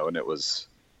years ago, and it was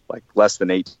like less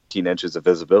than 18 inches of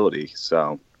visibility.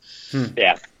 So,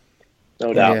 yeah,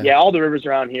 no doubt. Yeah, all the rivers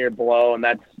around here below, and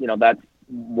that's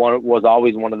was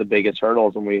always one of the biggest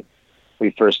hurdles when we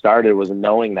first started, was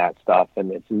knowing that stuff.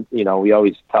 And it's we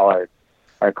always tell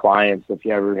our clients, if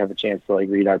you ever have a chance to like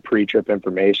read our pre-trip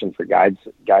information for guide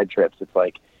trips, it's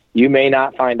like you may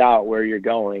not find out where you're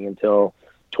going until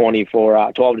 12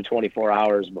 to 24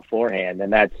 hours beforehand.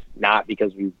 And that's not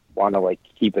because we want to like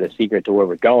keep it a secret to where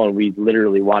we're going. We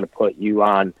literally want to put you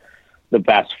on the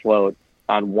best float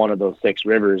on one of those 6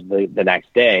 rivers the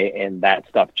next day. And that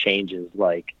stuff changes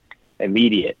like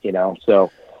immediate,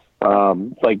 So,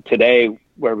 like today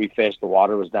where we fished, the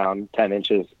water was down 10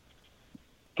 inches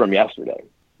from yesterday.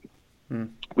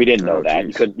 We didn't know that.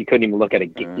 You couldn't even look at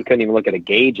a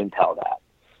gauge and tell that,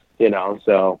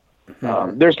 So,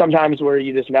 there's some times where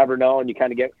you just never know and you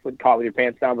kind of get caught with your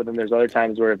pants down, but then there's other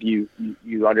times where if you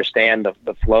understand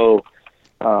the flow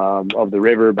of the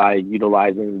river by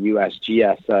utilizing the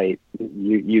USGS site,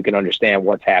 you can understand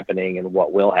what's happening and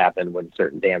what will happen when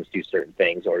certain dams do certain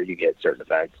things, or you get certain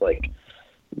events like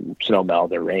snow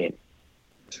melt or rain.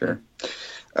 Sure.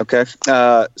 Okay.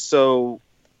 So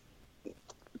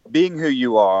being who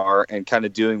you are and kind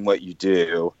of doing what you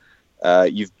do,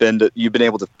 you've been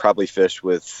able to probably fish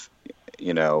with,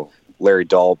 Larry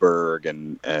Dahlberg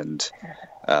and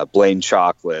Blaine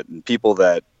Chocolate and people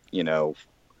that,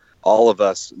 all of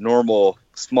us normal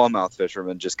smallmouth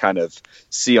fishermen just kind of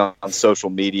see on social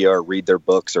media or read their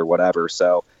books or whatever.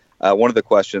 So one of the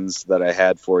questions that I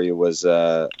had for you was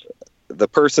the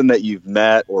person that you've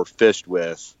met or fished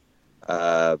with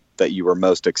that you were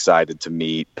most excited to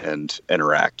meet and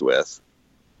interact with.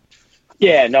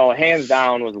 Yeah, no, hands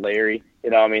down was Larry.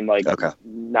 Not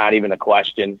even a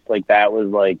question. Like that was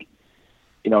like,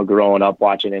 growing up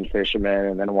watching In Fisherman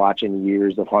and then watching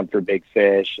years of Hunt for Big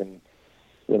Fish. And,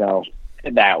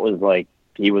 that was like,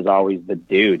 he was always the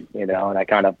dude, and I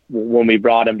kind of, when we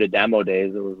brought him to demo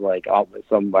days, it was like,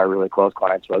 some of our really close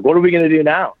clients were like, what are we going to do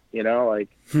now? We don't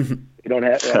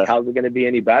have, how's it going to be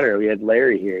any better? We had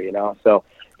Larry here, So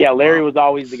yeah, Larry was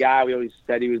always the guy. We always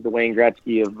said he was the Wayne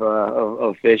Gretzky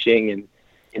of fishing. And,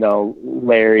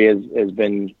 Larry has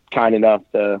been kind enough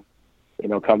to,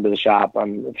 come to the shop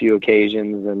on a few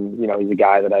occasions. And, he's a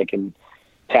guy that I can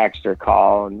text or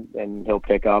call and he'll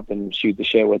pick up and shoot the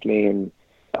shit with me. And,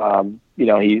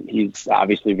 he's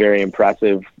obviously very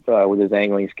impressive with his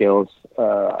angling skills.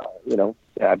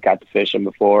 I've got to fish him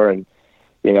before. And,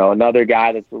 another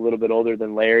guy that's a little bit older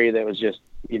than Larry that was just,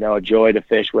 a joy to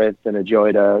fish with and a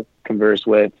joy to converse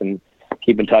with and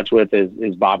keep in touch with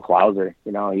is Bob Klauser.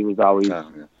 He was always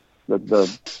the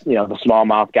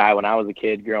smallmouth guy when I was a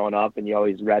kid growing up, and you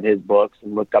always read his books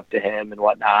and looked up to him and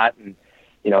whatnot. And,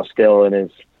 still in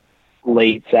his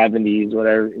late 70s,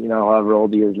 whatever, however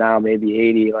old he is now, maybe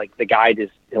 80, like the guy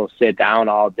he'll sit down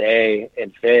all day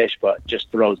and fish, but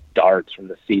just throws darts from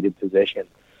the seated position,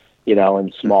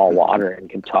 in small water and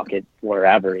can tuck it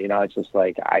wherever, it's just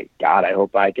like, I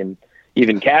hope I can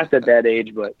even cast at that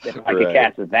age, but if I could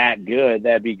cast it that good,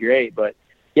 that'd be great. But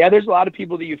yeah, there's a lot of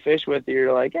people that you fish with that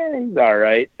you're like, he's all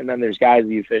right. And then there's guys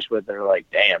that you fish with that are like,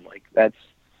 damn, like that's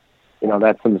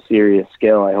some serious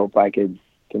skill. I hope I can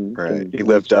he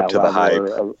lived up to the hype.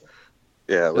 To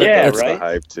the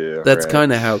hype too. That's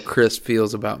kind of how Chris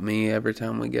feels about me every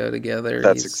time we go together.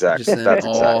 That's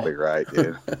exactly right,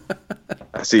 dude.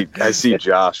 I see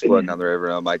Josh floating on the river,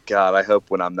 and I'm like, God, I hope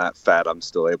when I'm that fat, I'm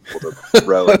still able to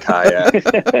row a kayak.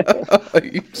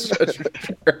 You're such a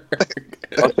jerk.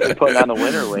 Must be putting on the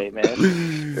winter weight,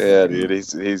 man. Yeah, dude.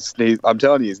 He's I'm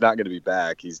telling you, he's not going to be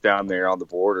back. He's down there on the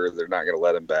border. They're not going to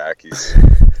let him back.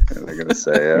 They're going to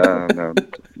say, no,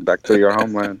 back to your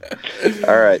homeland.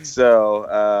 All right.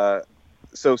 So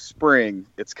spring,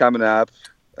 it's coming up,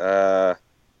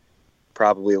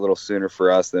 probably a little sooner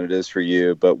for us than it is for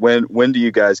you. But when do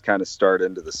you guys kind of start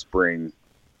into the spring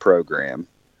program?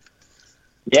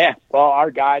 Yeah, well,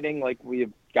 our guiding, like we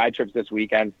have guide trips this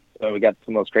weekend, so we got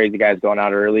some of those crazy guys going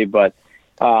out early. But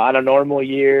on a normal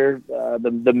year,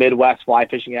 the Midwest Fly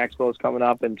Fishing Expo is coming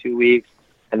up in 2 weeks,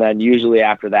 and then usually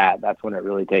after that, that's when it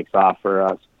really takes off for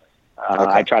us. Okay.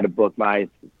 I try to book my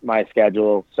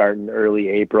schedule starting early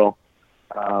April.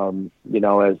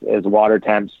 As water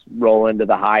temps roll into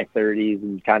the high 30s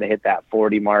and kind of hit that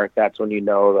 40 mark, that's when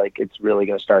like it's really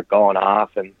going to start going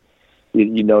off, and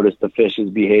you notice the fish's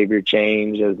behavior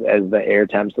change as the air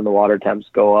temps and the water temps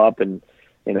go up, and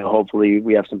hopefully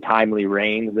we have some timely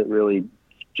rains that really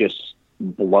just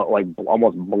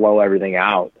almost blow everything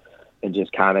out and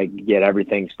just kind of get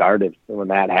everything started. And when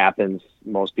that happens,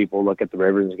 most people look at the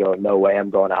rivers and go, no way I'm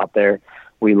going out there.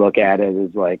 We look at it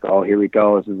as like, oh, here we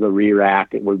go. This is the re-rack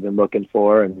that we've been looking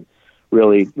for, and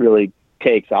really, really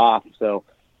takes off. So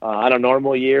on a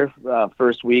normal year,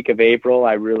 first week of April,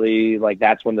 I really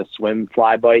that's when the swim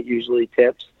fly bite usually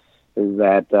tips, is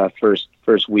that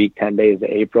first week, 10 days of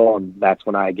April. And that's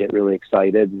when I get really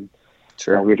excited. And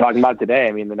Sure. we were talking about today.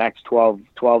 I mean, the next 12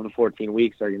 to 14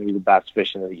 weeks are going to be the best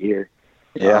fishing of the year.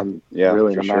 Yeah.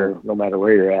 Really, for no matter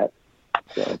where you're at.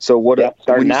 So what? Yep, when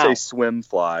starting you now. say swim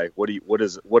fly, what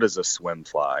is a swim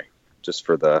fly? Just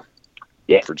for for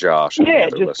Josh. And Yeah,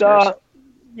 the other just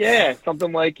listeners.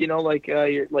 something like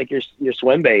your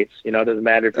swim baits. It doesn't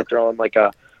matter if you're throwing like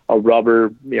a rubber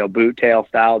boot tail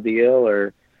style deal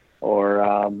or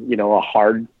a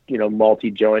hard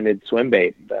multi-jointed swim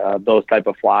bait. Those type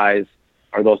of flies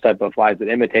are those type of flies that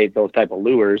imitate those type of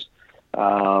lures.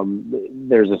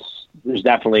 There's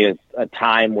definitely a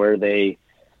time where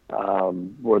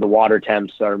where the water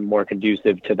temps are more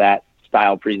conducive to that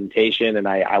style presentation. And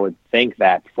I would think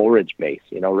that forage base,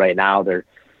 right now they're,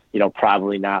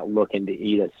 probably not looking to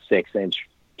eat a 6-inch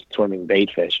swimming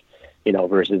bait fish,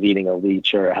 versus eating a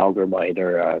leech or a hellgrammite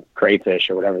or a crayfish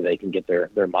or whatever they can get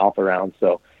their mouth around.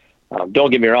 So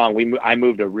don't get me wrong. I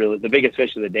moved the biggest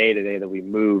fish of the day today that we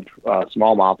moved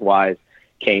smallmouth wise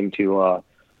came to a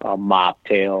mop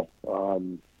tail,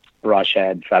 brush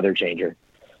head feather changer.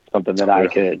 Something that I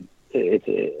could,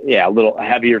 a little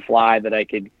heavier fly that I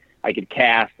could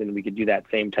cast, and we could do that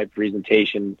same type of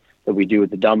presentation that we do with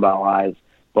the dumbbell eyes,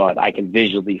 but I can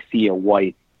visually see a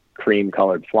white cream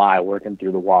colored fly working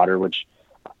through the water, which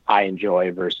I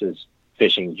enjoy versus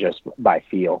fishing just by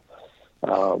feel.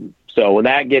 So when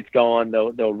that gets going,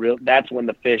 that's when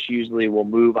the fish usually will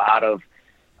move out of,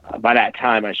 by that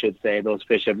time, I should say, those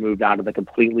fish have moved out of the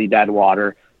completely dead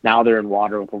water. Now they're in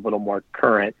water with a little more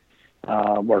current,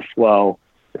 more flow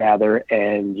rather,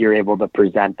 and you're able to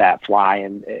present that fly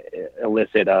and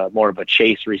elicit more of a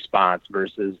chase response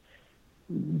versus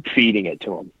feeding it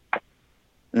to them.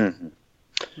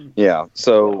 Mm-hmm. Yeah.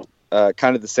 So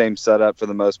kind of the same setup for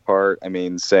the most part. I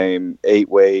mean, same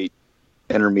 8-weight,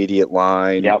 intermediate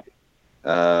line, Yep.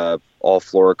 All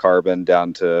fluorocarbon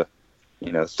down to,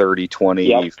 30, 20,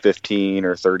 Yep. 15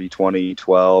 or 30, 20,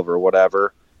 12 or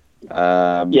whatever.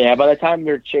 By the time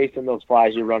you're chasing those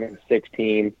flies, you're running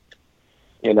 16.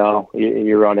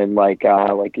 You're running like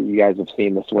you guys have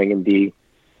seen the swinging D,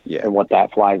 and what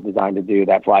that fly is designed to do.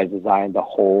 That fly is designed to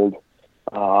hold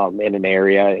in an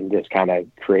area and just kind of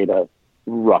create a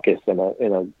ruckus in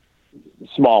a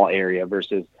small area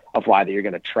versus a fly that you're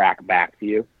going to track back to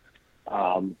you.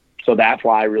 So that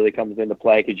fly really comes into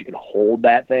play because you can hold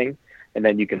that thing, and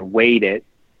then you can weight it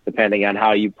depending on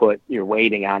how you put your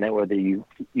weighting on it, whether you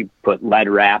put lead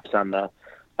wraps on the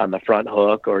front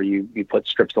hook or you put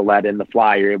strips of lead in the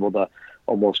fly. You're able to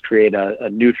almost create a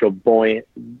neutral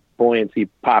buoyancy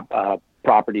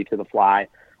property to the fly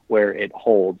where it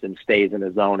holds and stays in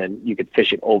a zone, and you could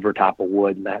fish it over top of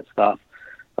wood and that stuff.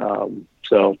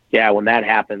 When that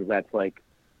happens, that's like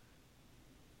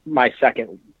my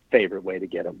second favorite way to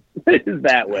get them is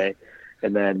that way.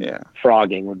 And then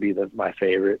frogging would be my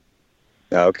favorite.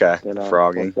 Okay.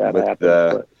 Frogging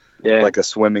with like a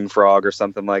swimming frog or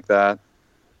something like that.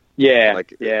 Yeah.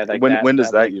 When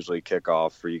does that usually kick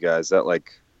off for you guys? Is that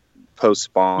like post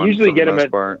spawn? Usually get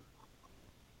them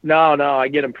No, I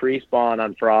get them pre-spawn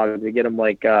on frogs. We get them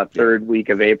like third week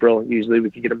of April. Usually we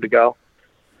can get them to go.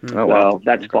 Oh, wow. So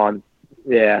that's fun.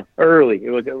 Yeah, early. It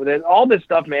was all this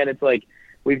stuff, man. It's like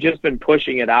we've just been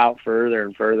pushing it out further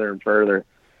and further and further.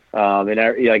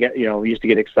 We used to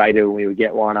get excited when we would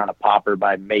get one on a popper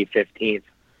by May 15th,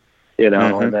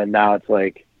 and then now it's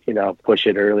like, push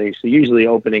it early. So usually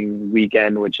opening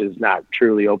weekend, which is not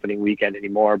truly opening weekend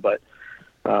anymore, but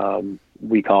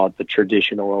we call it the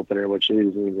traditional opener, which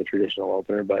is the traditional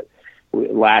opener. But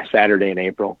last Saturday in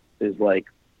April is like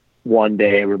one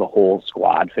day where the whole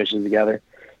squad fishes together.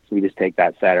 So we just take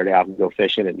that Saturday off and go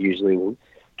fishing, and usually we'll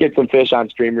get some fish on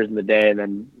streamers in the day and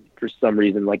then for some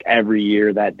reason, like every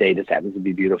year that day just happens to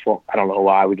be beautiful. I don't know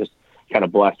why. We just kind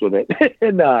of blessed with it.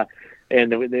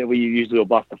 and we usually will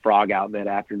bust the frog out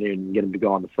mid-afternoon and get them to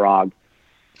go on the frog.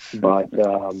 But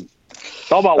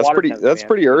it's all about water. That's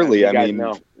pretty early. I mean,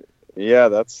 know. Yeah,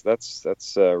 that's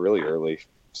really early.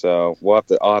 So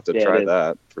I'll have to try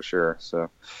that for sure. So,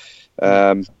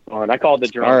 and I call it the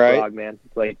drunk right. frog, man.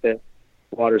 It's like the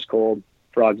water's cold.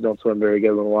 Frogs don't swim very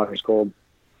good when the water's cold.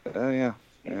 Oh yeah.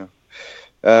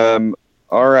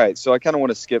 All right. So I kind of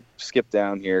want to skip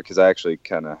down here because I actually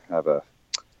kind of have a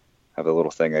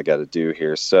little thing I got to do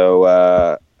here. So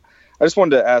I just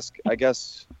wanted to ask, I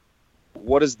guess,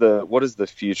 what does the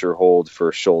future hold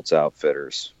for Schultz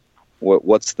Outfitters?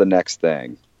 What's the next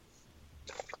thing?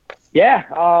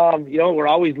 Yeah, we're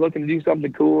always looking to do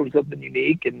something cool and something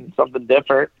unique and something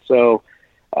different. So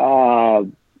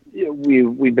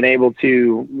we've been able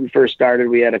to. When we first started,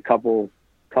 we had a couple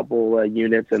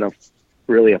units in a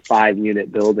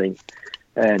 5-unit building,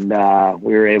 and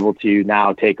we were able to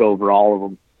now take over all of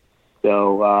them.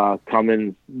 So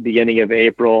coming beginning of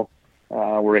April,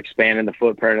 we're expanding the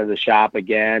footprint of the shop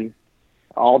again.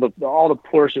 All the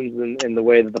portions in the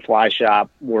way that the fly shop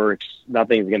works,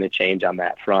 nothing's going to change on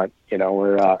that front.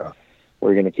 We're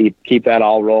going to keep that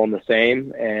all rolling the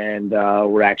same, and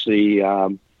we're actually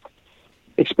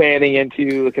expanding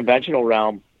into the conventional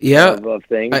realm of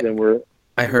things.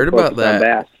 I heard about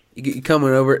that. You coming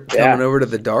over to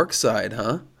the dark side,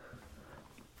 huh?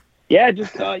 Yeah,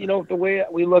 just the way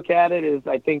we look at it is,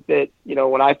 I think that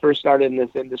when I first started in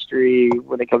this industry,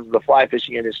 when it comes to the fly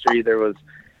fishing industry, there was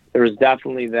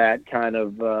definitely that kind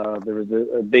of there was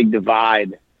a big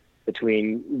divide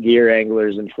between gear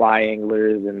anglers and fly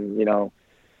anglers, and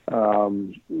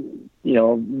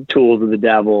tools of the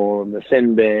devil and the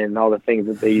sin bin and all the things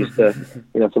that they used to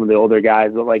some of the older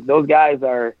guys. But like those guys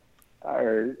are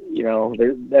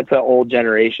that's an old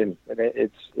generation. I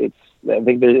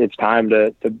think that it's time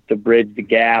to bridge the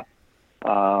gap.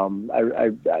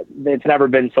 It's never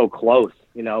been so close,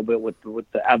 but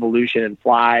with the evolution in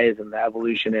flies and the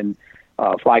evolution in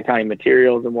fly tying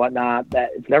materials and whatnot,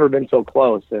 that it's never been so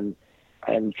close. And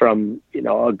from,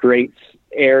 a great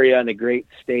area and a great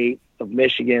state of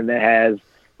Michigan that has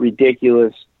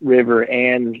ridiculous river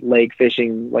and lake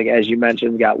fishing. Like, as you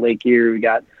mentioned, we got Lake Erie, we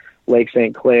got Lake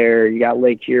St. Clair, you got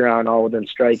Lake Huron, all within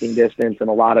striking distance, and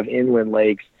a lot of inland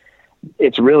lakes.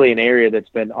 It's really an area that's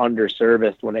been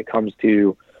underserviced when it comes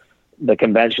to the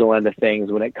conventional end of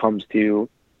things, when it comes to,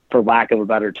 for lack of a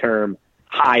better term,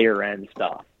 higher end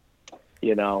stuff.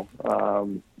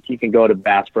 You can go to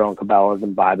Bass Pro and Cabela's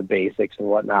and buy the basics and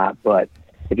whatnot, but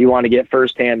if you want to get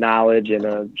firsthand knowledge and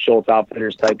a Schultz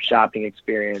Outfitters type shopping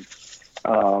experience,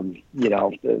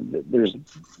 there's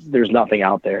nothing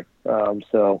out there.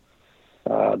 So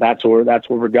that's where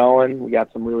we're going. We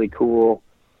got some really cool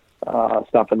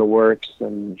stuff in the works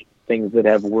and things that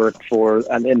have worked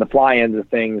and in the fly end of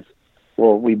things,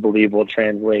 we believe will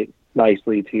translate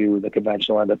nicely to the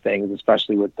conventional end of things,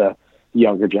 especially with the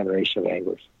younger generation of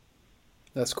anglers.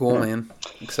 That's cool, man.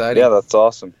 Exciting. Yeah, that's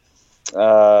awesome.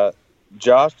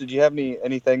 Josh, did you have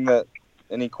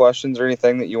any questions or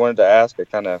anything that you wanted to ask? I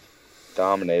kind of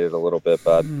dominated a little bit,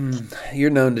 bud. You're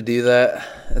known to do that.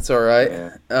 That's all right.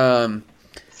 Yeah.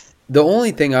 The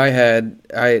only thing I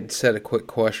had said a quick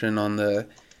question on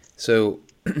so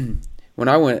when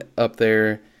I went up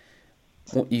there,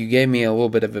 you gave me a little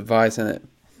bit of advice, and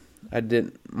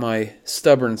my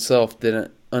stubborn self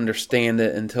didn't understand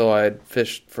it until I had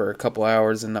fished for a couple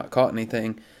hours and not caught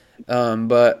anything.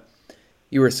 But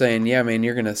you were saying, yeah, man,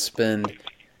 you're going to spend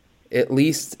at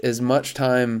least as much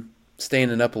time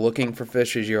standing up looking for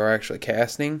fish as you are actually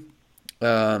casting.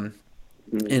 And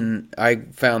I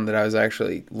found that I was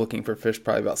actually looking for fish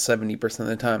probably about 70% of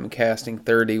the time and casting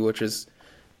 30%, which is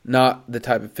not the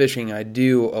type of fishing I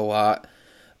do a lot.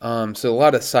 So a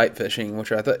lot of sight fishing,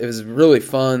 which I thought it was really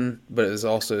fun, but it was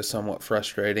also somewhat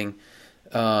frustrating.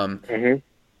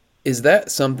 Is that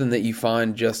something that you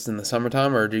find just in the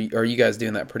summertime, or are you guys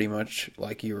doing that pretty much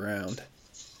like year round?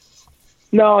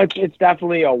 No, it's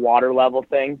definitely a water level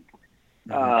thing.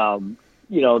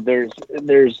 There's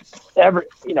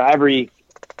every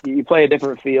you play a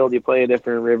different field, you play a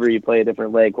different river, you play a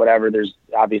different lake, whatever. There's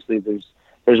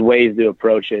ways to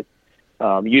approach it.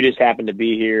 You just happen to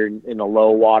be here in a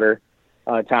low water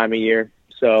time of year.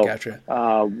 So gotcha.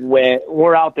 When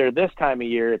we're out there this time of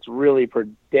year, it's really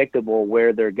predictable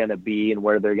where they're going to be and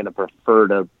where they're going to prefer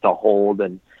to hold,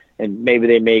 and maybe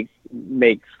they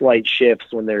make slight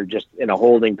shifts when they're just in a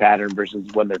holding pattern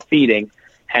versus when they're feeding.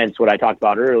 Hence what I talked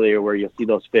about earlier, where you'll see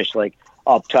those fish like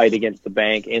up tight against the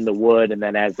bank in the wood, and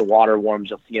then as the water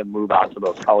warms, you'll see them move out to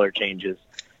those color changes.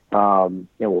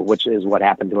 which is what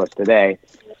happened to us today.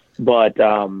 But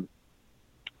in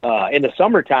the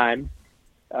summertime,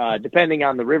 depending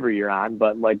on the river you're on,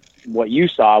 but like what you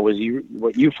saw was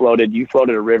you floated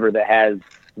a river that has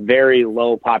very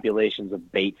low populations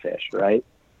of bait fish, right?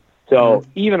 So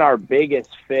even our biggest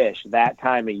fish that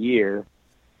time of year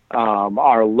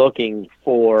are looking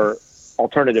for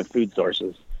alternative food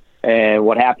sources. And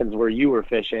what happens where you were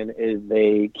fishing is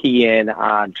they key in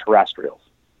on terrestrials.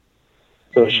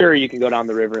 So sure, you can go down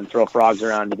the river and throw frogs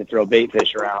around, you can throw bait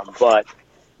fish around, but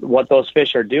what those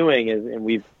fish are doing is, and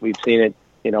we've seen it,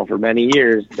 for many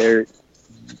years,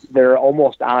 they're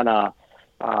almost on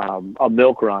a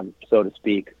milk run, so to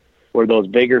speak, where those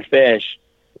bigger fish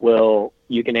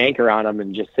you can anchor on them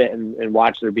and just sit and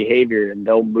watch their behavior, and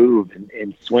they'll move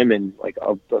and swim in like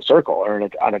a circle or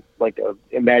on a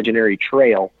imaginary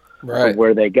trail. Right. Of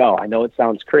where they go. I know it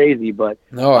sounds crazy, but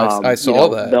no, I saw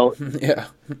that.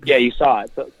 Yeah, you saw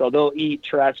it. So they'll eat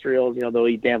terrestrials. They'll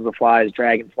eat damselflies,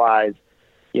 dragonflies,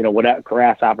 whatever,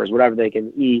 grasshoppers, whatever they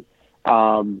can eat.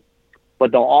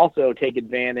 But they'll also take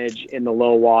advantage in the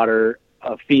low water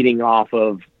of feeding off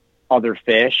of other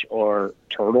fish or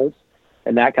turtles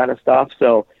and that kind of stuff.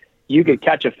 So you could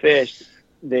catch a fish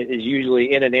that is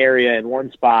usually in an area in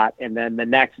one spot, and then the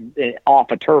next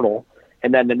off a turtle.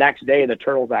 And then the next day, the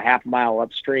turtle's a half mile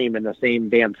upstream, and the same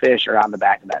damn fish are on the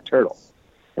back of that turtle.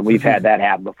 And we've had that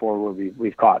happen before, where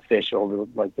we've caught fish over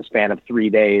like the span of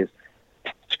 3 days,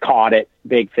 caught it,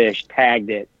 big fish, tagged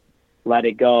it, let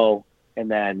it go, and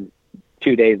then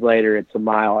 2 days later, it's a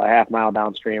half mile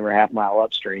downstream or a half mile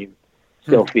upstream,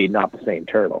 still feeding off the same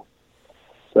turtle.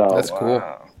 So that's cool.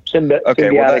 Wow.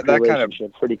 Okay, well, that kind of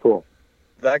pretty cool.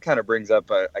 That kind of brings up,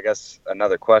 I guess,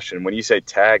 another question. When you say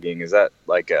tagging, is that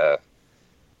like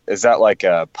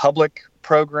a public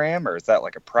program, or is that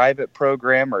like a private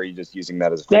program, or are you just using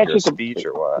that as a figure of speech,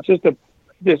 or what?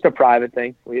 Just a private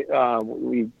thing. We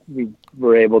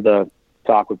were able to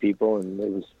talk with people,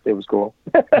 and it was cool.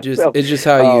 It's just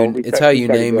how you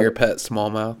name your pet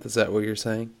smallmouth. Is that what you're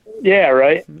saying? Yeah,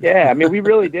 right. Yeah, I mean, we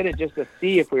really did it just to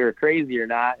see if we were crazy or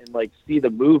not, and like see the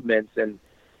movements. And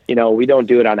we don't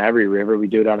do it on every river. We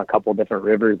do it on a couple different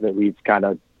rivers that we've kind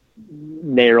of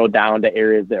narrowed down to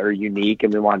areas that are unique,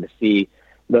 and we wanted to see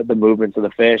the movements of the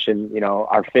fish. And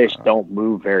our fish don't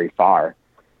move very far,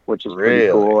 which is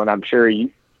pretty cool. And I'm sure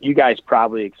you guys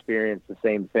probably experience the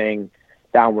same thing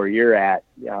down where you're at.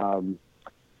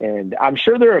 And I'm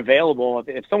sure they're available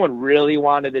if someone really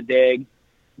wanted to dig.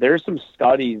 There's some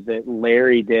studies that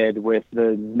Larry did with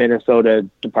the Minnesota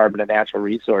Department of Natural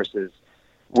Resources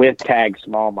with tagged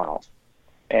smallmouth.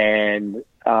 And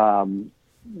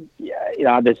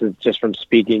this is just from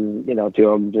speaking, to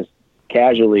them just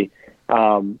casually.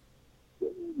 From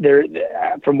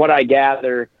what I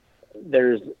gather,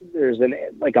 there's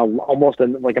almost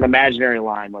an imaginary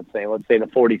line. Let's say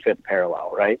the 45th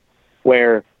parallel, right,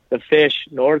 where the fish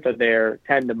north of there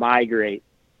tend to migrate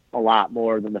a lot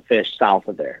more than the fish south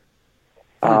of there.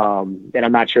 And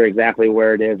I'm not sure exactly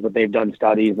where it is, but they've done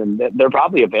studies, and they're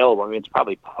probably available. I mean, it's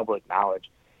probably public knowledge.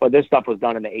 But this stuff was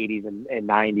done in the 80s and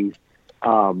 90s.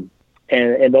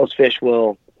 And those fish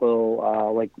will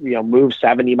move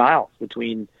 70 miles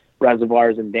between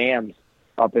reservoirs and dams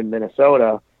up in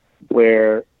Minnesota,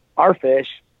 where our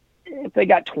fish, if they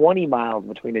got 20 miles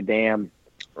between a dam,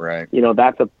 right,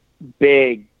 that's a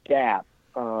big gap.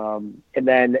 And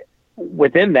then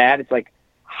within that, it's like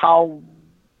how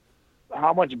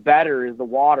much better is the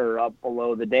water up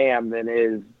below the dam than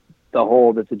is the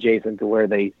hole that's adjacent to where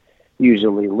they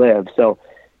usually live. So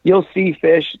you'll see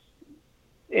fish.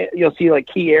 You'll see like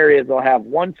key areas. They'll have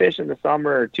one fish in the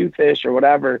summer or two fish or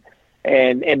whatever,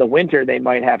 and in the winter they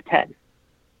might have 10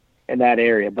 in that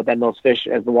area. But then those fish,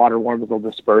 as the water warms, will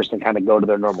disperse and kind of go to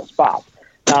their normal spots.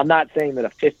 Now, I'm not saying that a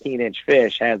 15-inch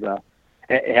fish has a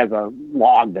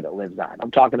log that it lives on.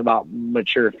 I'm talking about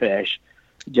mature fish,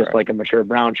 just like a mature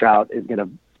brown trout is going to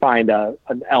find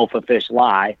an alpha fish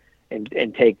lie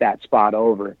and take that spot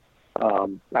over.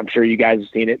 I'm sure you guys have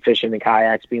seen it, fishing in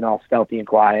kayaks, being all stealthy and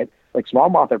quiet. Like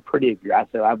smallmouth are pretty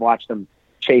aggressive. I've watched them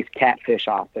chase catfish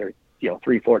off their,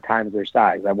 3-4 times their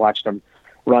size. I've watched them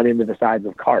run into the sides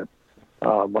of carp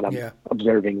when I'm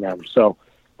observing them. So,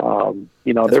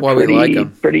 they're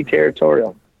pretty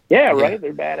territorial. Yeah, right.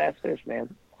 They're badass fish,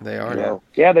 man. They are. So,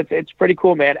 it's pretty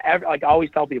cool, man. Like I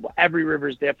always tell people, every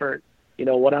river's different.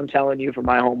 What I'm telling you from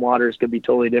my home waters could be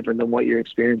totally different than what you're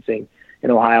experiencing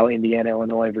in Ohio, Indiana,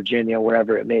 Illinois, Virginia,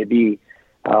 wherever it may be.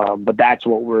 But that's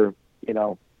what we're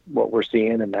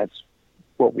seeing, and that's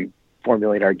what we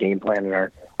formulate our game plan and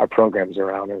our programs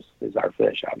around is our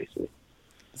fish, obviously.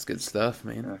 That's good stuff,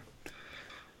 man.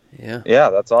 Yeah,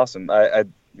 that's awesome. I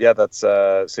that's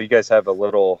so you guys have a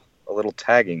little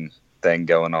tagging thing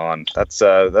going on.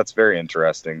 That's very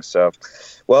interesting. So,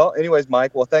 well, anyways,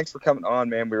 Mike, well, thanks for coming on,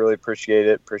 man. We really appreciate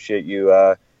it. Appreciate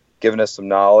you giving us some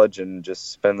knowledge and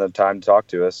just spending the time to talk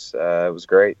to us. It was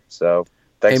great. So,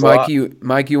 thanks. Hey, a lot.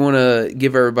 Mike, you want to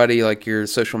give everybody like your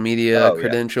social media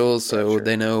credentials so sure.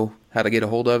 they know how to get a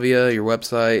hold of you, your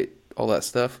website, all that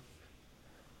stuff?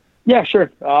 Yeah,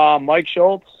 sure. Mike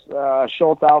Schultz,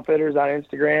 Schultz Outfitters on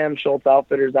Instagram, Schultz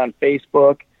Outfitters on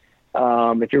Facebook.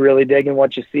 If you're really digging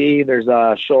what you see, there's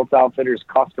a Schultz Outfitters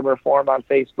customer forum on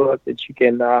Facebook that you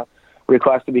can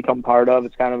request to become part of.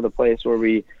 It's kind of the place where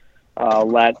we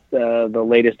let the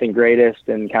latest and greatest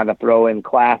and kind of throw in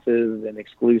classes and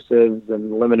exclusives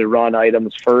and limited run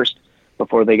items first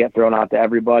before they get thrown out to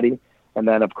everybody. And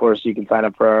then, of course, you can sign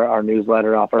up for our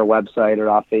newsletter off our website or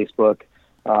off Facebook.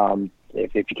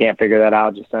 If you can't figure that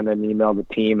out, just send an email to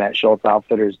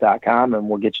team@schultzoutfitters.com and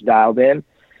we'll get you dialed in.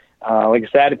 Like I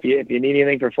said, if you need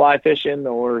anything for fly fishing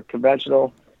or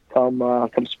conventional, come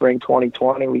spring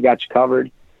 2020, we got you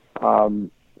covered.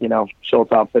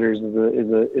 Schultz Outfitters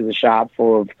is a shop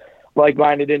full of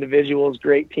like-minded individuals,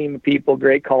 great team of people,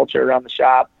 great culture around the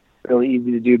shop, really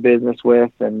easy to do business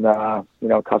with, and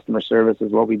customer service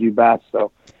is what we do best.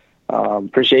 So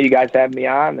appreciate you guys having me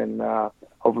on, and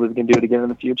hopefully we can do it again in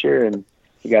the future. And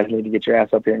you guys need to get your ass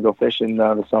up here and go fishing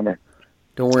this summer.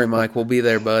 Don't worry, Mike. We'll be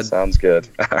there, bud. Sounds good.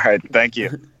 All right. Thank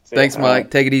you. Thanks, Mike.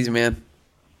 Take it easy, man.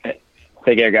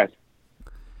 Take care, guys.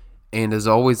 And as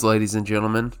always, ladies and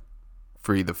gentlemen,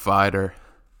 free the fighter.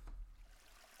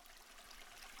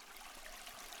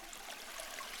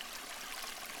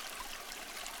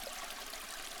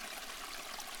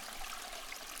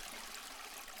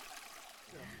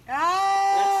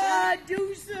 Ah,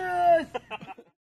 deuces!